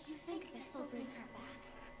 Did you think this will bring her back?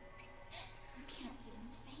 You can't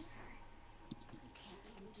even save her. You can't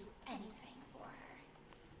even do anything for her.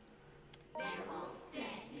 They're all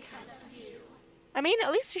dead because of you. I mean,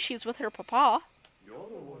 at least she's with her papa. You're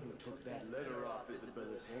the one who took that letter off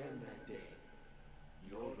Isabella's hand that day.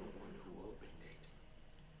 You're the one who opened it.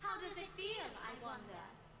 How does it feel, I wonder,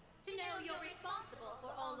 to know you're responsible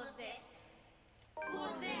for all of this? For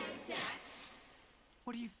their deaths?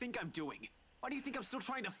 What do you think I'm doing? Why do you think I'm still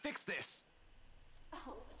trying to fix this?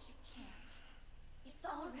 Oh, but you can't. It's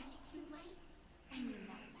already too late. And you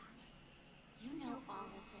know that. You know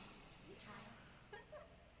all of this is futile.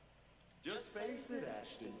 Just face it,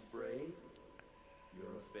 Ashton Frey.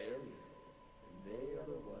 You're a failure, and they are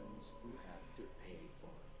the ones who have to pay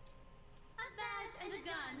for it. A badge and a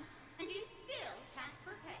gun, and you still can't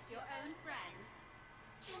protect your own friends.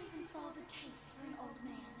 Can't even solve a case for an old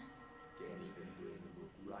man. Can't even bring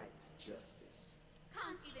right justice.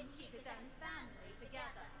 Can't even keep his own family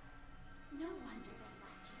together. No wonder they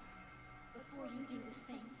left you. Before you do the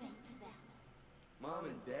same thing to them. Mom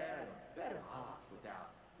and Dad are better off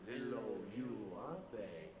without little old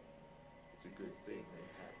It's a good thing they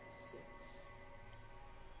had the sense.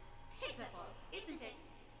 Pitiful, isn't it?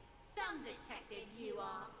 Some detective you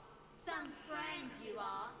are. Some friend you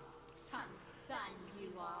are. Some son you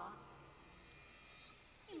are.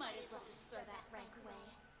 You might as well just throw that rank away.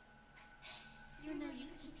 You're no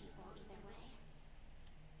use to people either way.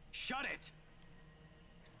 Shut it!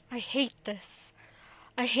 I hate this.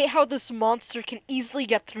 I hate how this monster can easily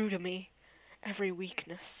get through to me. Every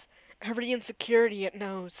weakness, every insecurity it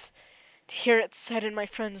knows. To hear it said in my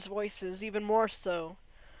friends' voices, even more so.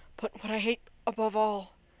 But what I hate above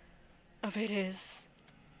all of it is...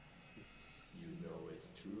 You know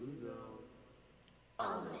it's true, though.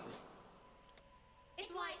 All of it.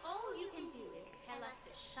 It's why all you can do is tell us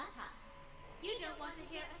to shut up. You don't want to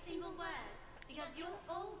hear a single word, because you're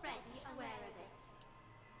already aware of it.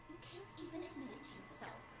 You can't even admit it to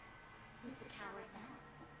yourself. Who's the coward now?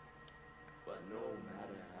 But no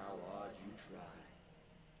matter how hard you try,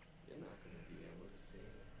 you're not gonna be able to save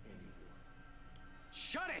anyone.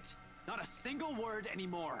 Shut it! Not a single word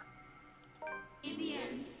anymore. In the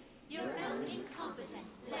end, your own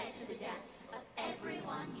incompetence led to the deaths of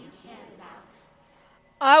everyone you cared about.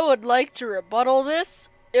 I would like to rebuttal this.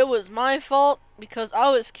 It was my fault because I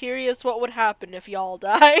was curious what would happen if y'all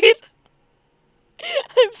died.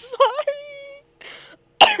 I'm sorry.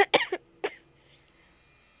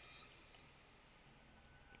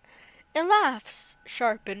 It laughs,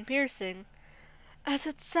 sharp and piercing. As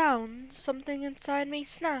it sounds, something inside me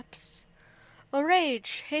snaps. A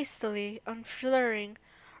rage hastily unfurling,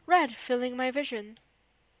 red filling my vision.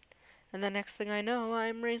 And the next thing I know, I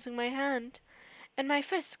am raising my hand, and my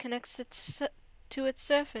fist connects to its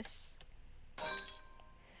surface.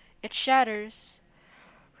 It shatters,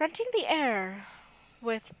 renting the air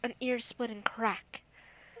with an ear-splitting crack,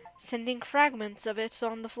 sending fragments of it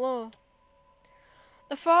on the floor.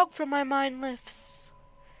 The fog from my mind lifts.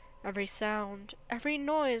 Every sound, every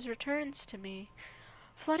noise returns to me,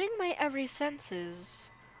 flooding my every senses.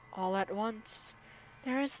 All at once,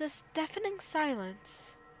 there is this deafening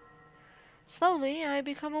silence. Slowly, I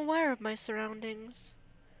become aware of my surroundings.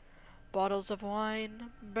 Bottles of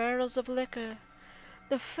wine, barrels of liquor,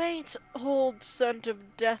 the faint old scent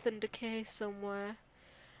of death and decay somewhere,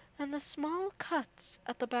 and the small cuts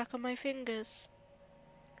at the back of my fingers.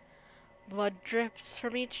 Blood drips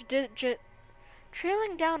from each digit,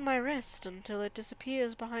 trailing down my wrist until it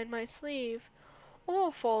disappears behind my sleeve,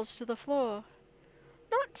 or falls to the floor.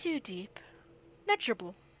 Not too deep,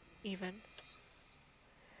 negligible, even.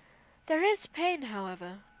 There is pain,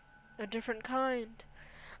 however, a different kind,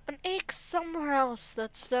 an ache somewhere else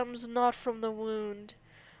that stems not from the wound,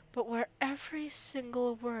 but where every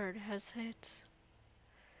single word has hit.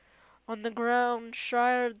 On the ground,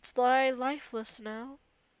 shards lie lifeless now.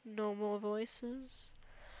 No more voices,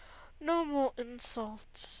 no more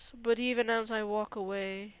insults, but even as I walk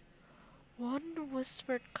away, one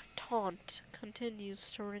whispered taunt continues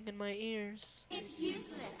to ring in my ears. It's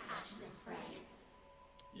useless, Ashton Frey.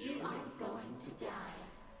 You are going to die.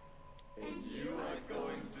 And you are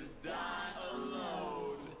going to die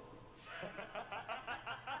alone.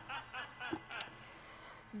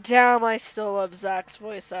 Damn, I still love Zach's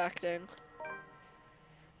voice acting.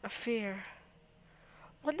 A fear.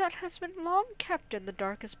 One that has been long kept in the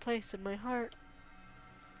darkest place in my heart.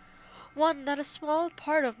 One that a small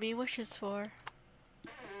part of me wishes for.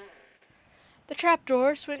 The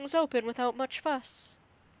trapdoor swings open without much fuss.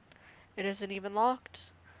 It isn't even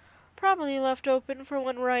locked. Probably left open for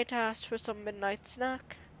when Wright asks for some midnight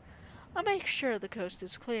snack. I make sure the coast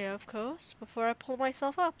is clear, of course, before I pull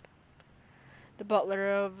myself up. The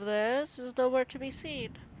butler of theirs is nowhere to be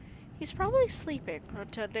seen. He's probably sleeping,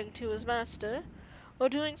 attending to his master, or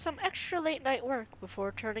doing some extra late-night work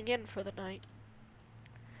before turning in for the night.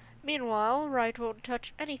 Meanwhile, Wright won't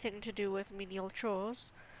touch anything to do with menial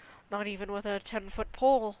chores, not even with a 10-foot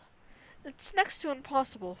pole. It's next to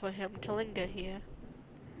impossible for him to linger here.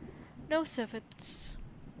 No servants,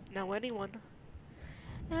 no anyone.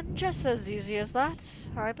 And just as easy as that,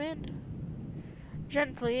 I'm in.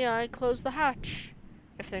 Gently, I close the hatch.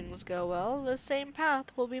 If things go well, the same path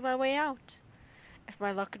will be my way out. If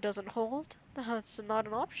my luck doesn't hold, that's not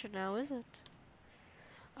an option now, is it?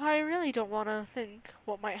 I really don't want to think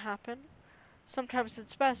what might happen. Sometimes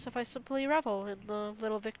it's best if I simply revel in the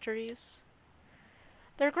little victories.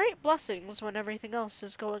 They're great blessings when everything else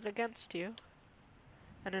is going against you.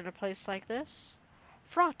 And in a place like this,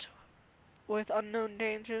 fraught with unknown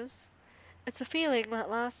dangers, it's a feeling that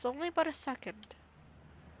lasts only but a second.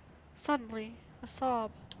 Suddenly, a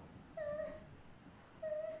sob,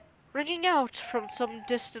 ringing out from some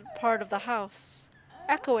distant part of the house,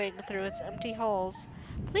 echoing through its empty halls.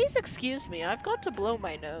 Please excuse me, I've got to blow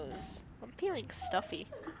my nose. I'm feeling stuffy.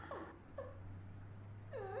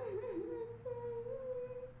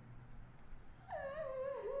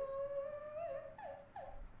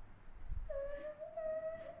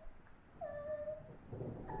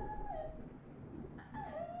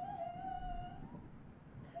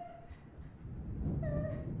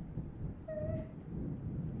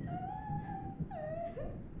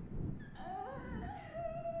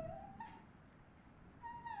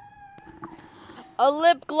 A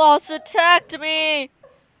lip gloss attacked me!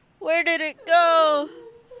 Where did it go?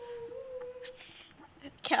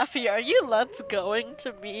 Kathy, are you let's going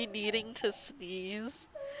to me needing to sneeze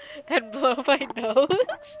and blow my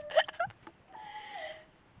nose?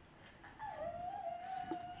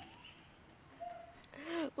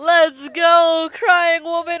 Let's go, crying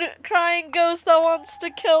woman, crying ghost that wants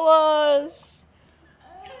to kill us!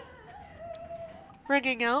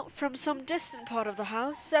 Ringing out from some distant part of the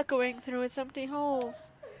house, echoing through its empty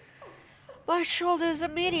halls. My shoulders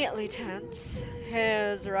immediately tense,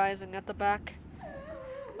 hairs rising at the back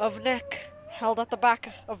of neck, held at the back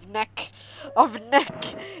of neck,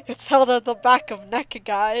 It's held at the back of neck,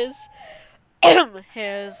 guys.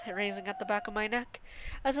 Hairs raising at the back of my neck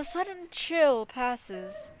as a sudden chill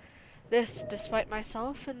passes. This despite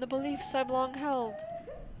myself and the beliefs I've long held.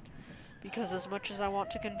 Because as much as I want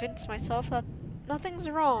to convince myself that nothing's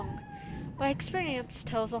wrong, my experience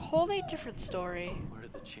tells a wholly different story. What are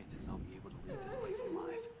the chances I'll be able to leave this place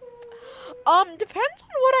alive? Depends on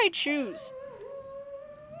what I choose.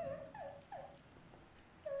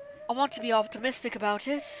 I want to be optimistic about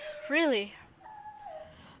it, really.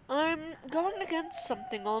 I'm going against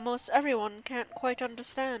something almost everyone can't quite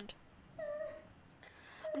understand.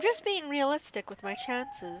 I'm just being realistic with my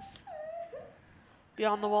chances.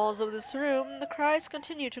 Beyond the walls of this room, the cries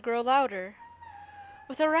continue to grow louder.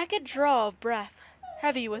 With a ragged draw of breath,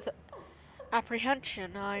 heavy with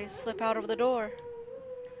apprehension, I slip out of the door.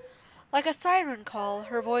 Like a siren call,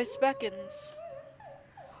 her voice beckons.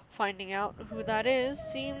 Finding out who that is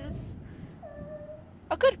seems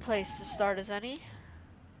a good place to start as any.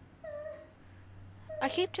 I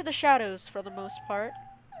keep to the shadows for the most part.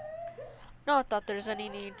 Not that there's any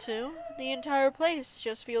need to. The entire place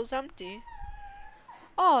just feels empty.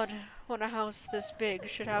 Odd, when a house this big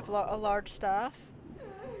should have a large staff.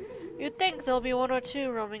 You'd think there'll be one or two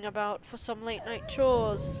roaming about for some late night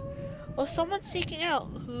chores, or someone seeking out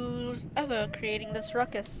who's ever creating this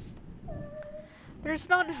ruckus. There's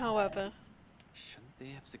none, however. Shouldn't they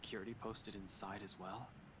have security posted inside as well?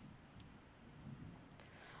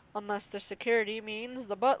 Unless their security means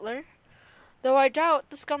the butler. Though I doubt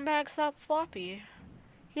the scumbag's that sloppy.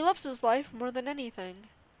 He loves his life more than anything.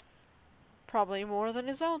 Probably more than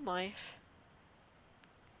his own life.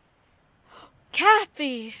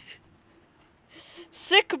 Cappy!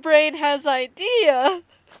 Sick brain has idea!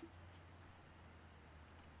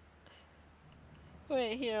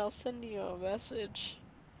 Wait, here, I'll send you a message.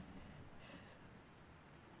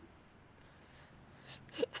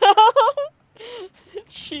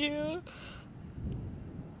 Chew.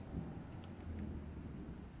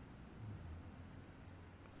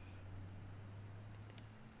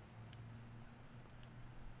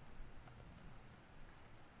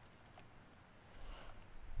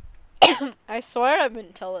 I swear I'm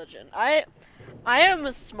intelligent. I am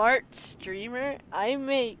a smart streamer. I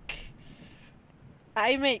make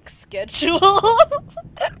schedules.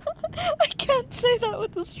 I can't say that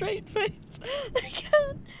with a straight face. I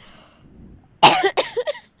can't.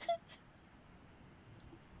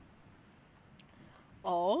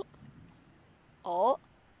 Oh. Oh.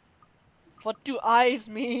 What do eyes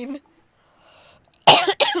mean?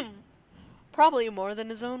 Probably more than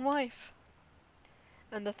his own wife.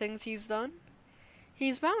 And the things he's done?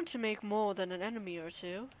 He's bound to make more than an enemy or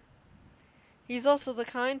two. He's also the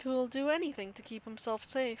kind who'll do anything to keep himself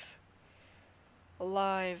safe.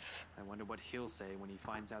 Alive. I wonder what he'll say when he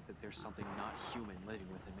finds out that there's something not human living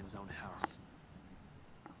with him in his own house.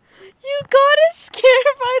 You got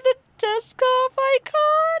scared by the desk off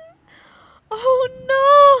icon?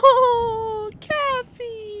 Oh no!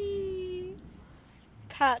 Cappy!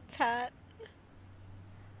 Pat pat.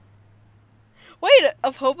 Wait,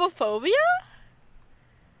 of homophobia?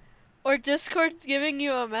 Or Discord's giving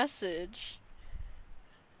you a message?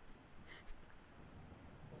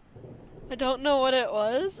 I don't know what it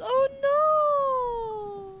was. Oh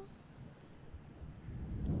no!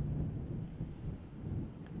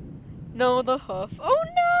 No, the hoof. Oh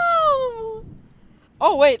no!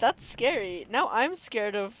 Oh wait, that's scary. Now I'm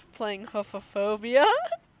scared of playing hoofophobia.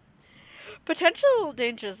 Potential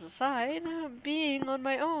dangers aside, being on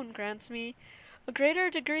my own grants me a greater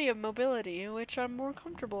degree of mobility, which I'm more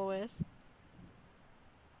comfortable with.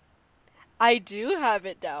 I do have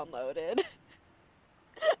it downloaded.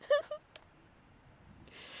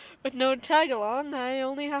 With no tag along, I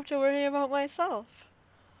only have to worry about myself.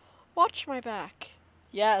 Watch my back.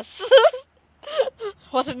 Yes.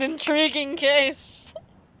 What an intriguing case.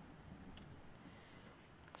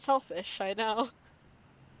 Selfish, I know.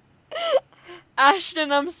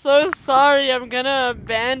 Ashton, I'm so sorry. I'm gonna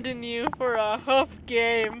abandon you for a hoof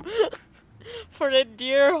game. For a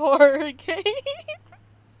deer horror game.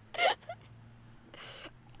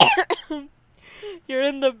 You're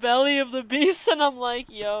in the belly of the beast, and I'm like,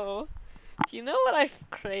 yo, do you know what I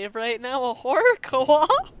crave right now? A horror co-op?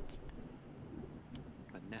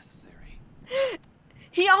 But necessary.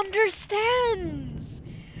 He understands!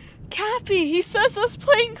 Cappy, he says us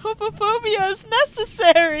playing Homophobia is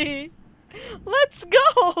necessary! Let's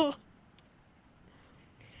go!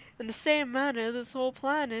 In the same manner, this whole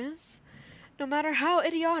plan is, no matter how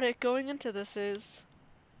idiotic going into this is.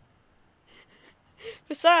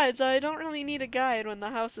 Besides, I don't really need a guide when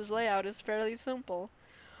the house's layout is fairly simple.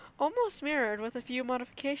 Almost mirrored with a few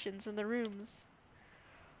modifications in the rooms.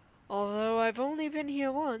 Although I've only been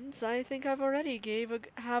here once, I think I've already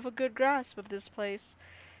have a good grasp of this place,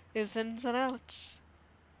 its ins and outs.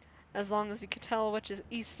 As long as you can tell which is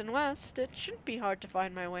east and west, it shouldn't be hard to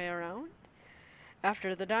find my way around.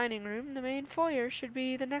 After the dining room, the main foyer should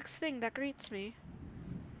be the next thing that greets me,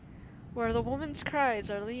 where the woman's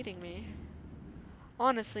cries are leading me.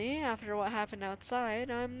 Honestly, after what happened outside,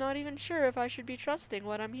 I'm not even sure if I should be trusting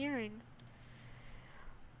what I'm hearing.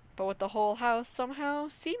 But with the whole house somehow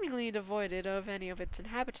seemingly devoid of any of its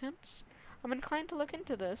inhabitants, I'm inclined to look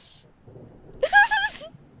into this.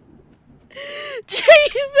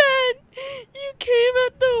 Draven! You came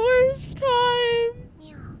at the worst time!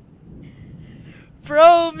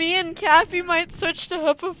 Bro, me and Cappy might switch to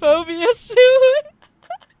homophobia soon!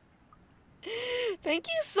 Thank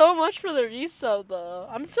you so much for the resub, though.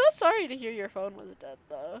 I'm so sorry to hear your phone was dead,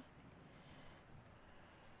 though.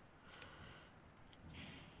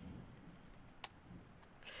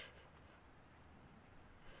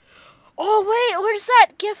 Oh, wait, where's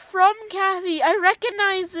that gift from, Cappy? I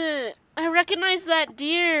recognize it. I recognize that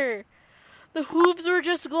deer. The hooves were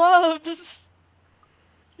just gloves.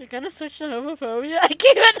 You're gonna switch to homophobia? I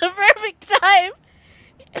came at the perfect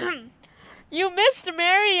time. You missed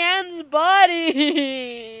Marianne's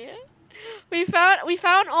body. We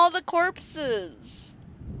found all the corpses.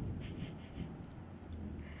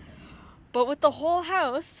 But with the whole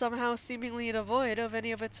house somehow seemingly devoid of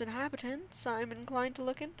any of its inhabitants, I'm inclined to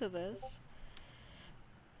look into this.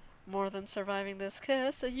 More than surviving this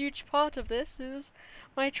kiss, a huge part of this is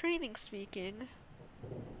my training speaking.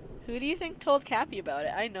 Who do you think told Cappy about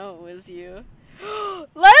it? I know it was you.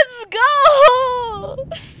 Let's go!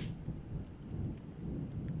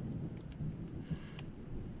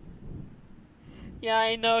 Yeah,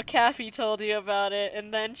 I know Cappy told you about it,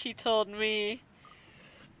 and then she told me.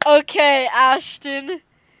 Okay, Ashton,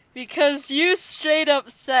 because you straight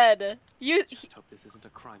up said Just hope this isn't a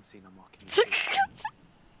crime scene I'm walking into.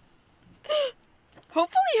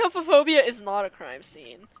 Hopefully homophobia is not a crime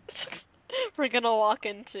scene we're gonna walk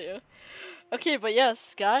into. Okay, but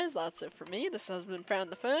yes, guys, that's it for me. This has been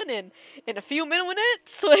Found the Fun, and in a few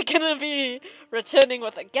minutes, we're gonna be returning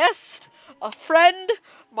with a guest, a friend,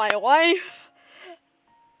 my wife,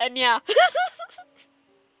 and yeah.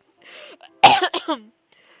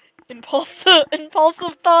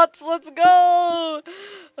 Impulsive thoughts, let's go!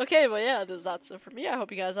 Okay, but yeah, that's it for me. I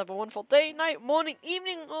hope you guys have a wonderful day, night, morning,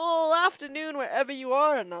 evening, or afternoon, wherever you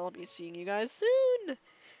are, and I'll be seeing you guys soon.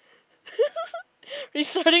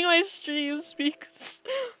 Restarting my stream streak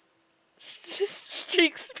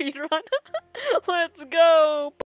speedrun. Let's go!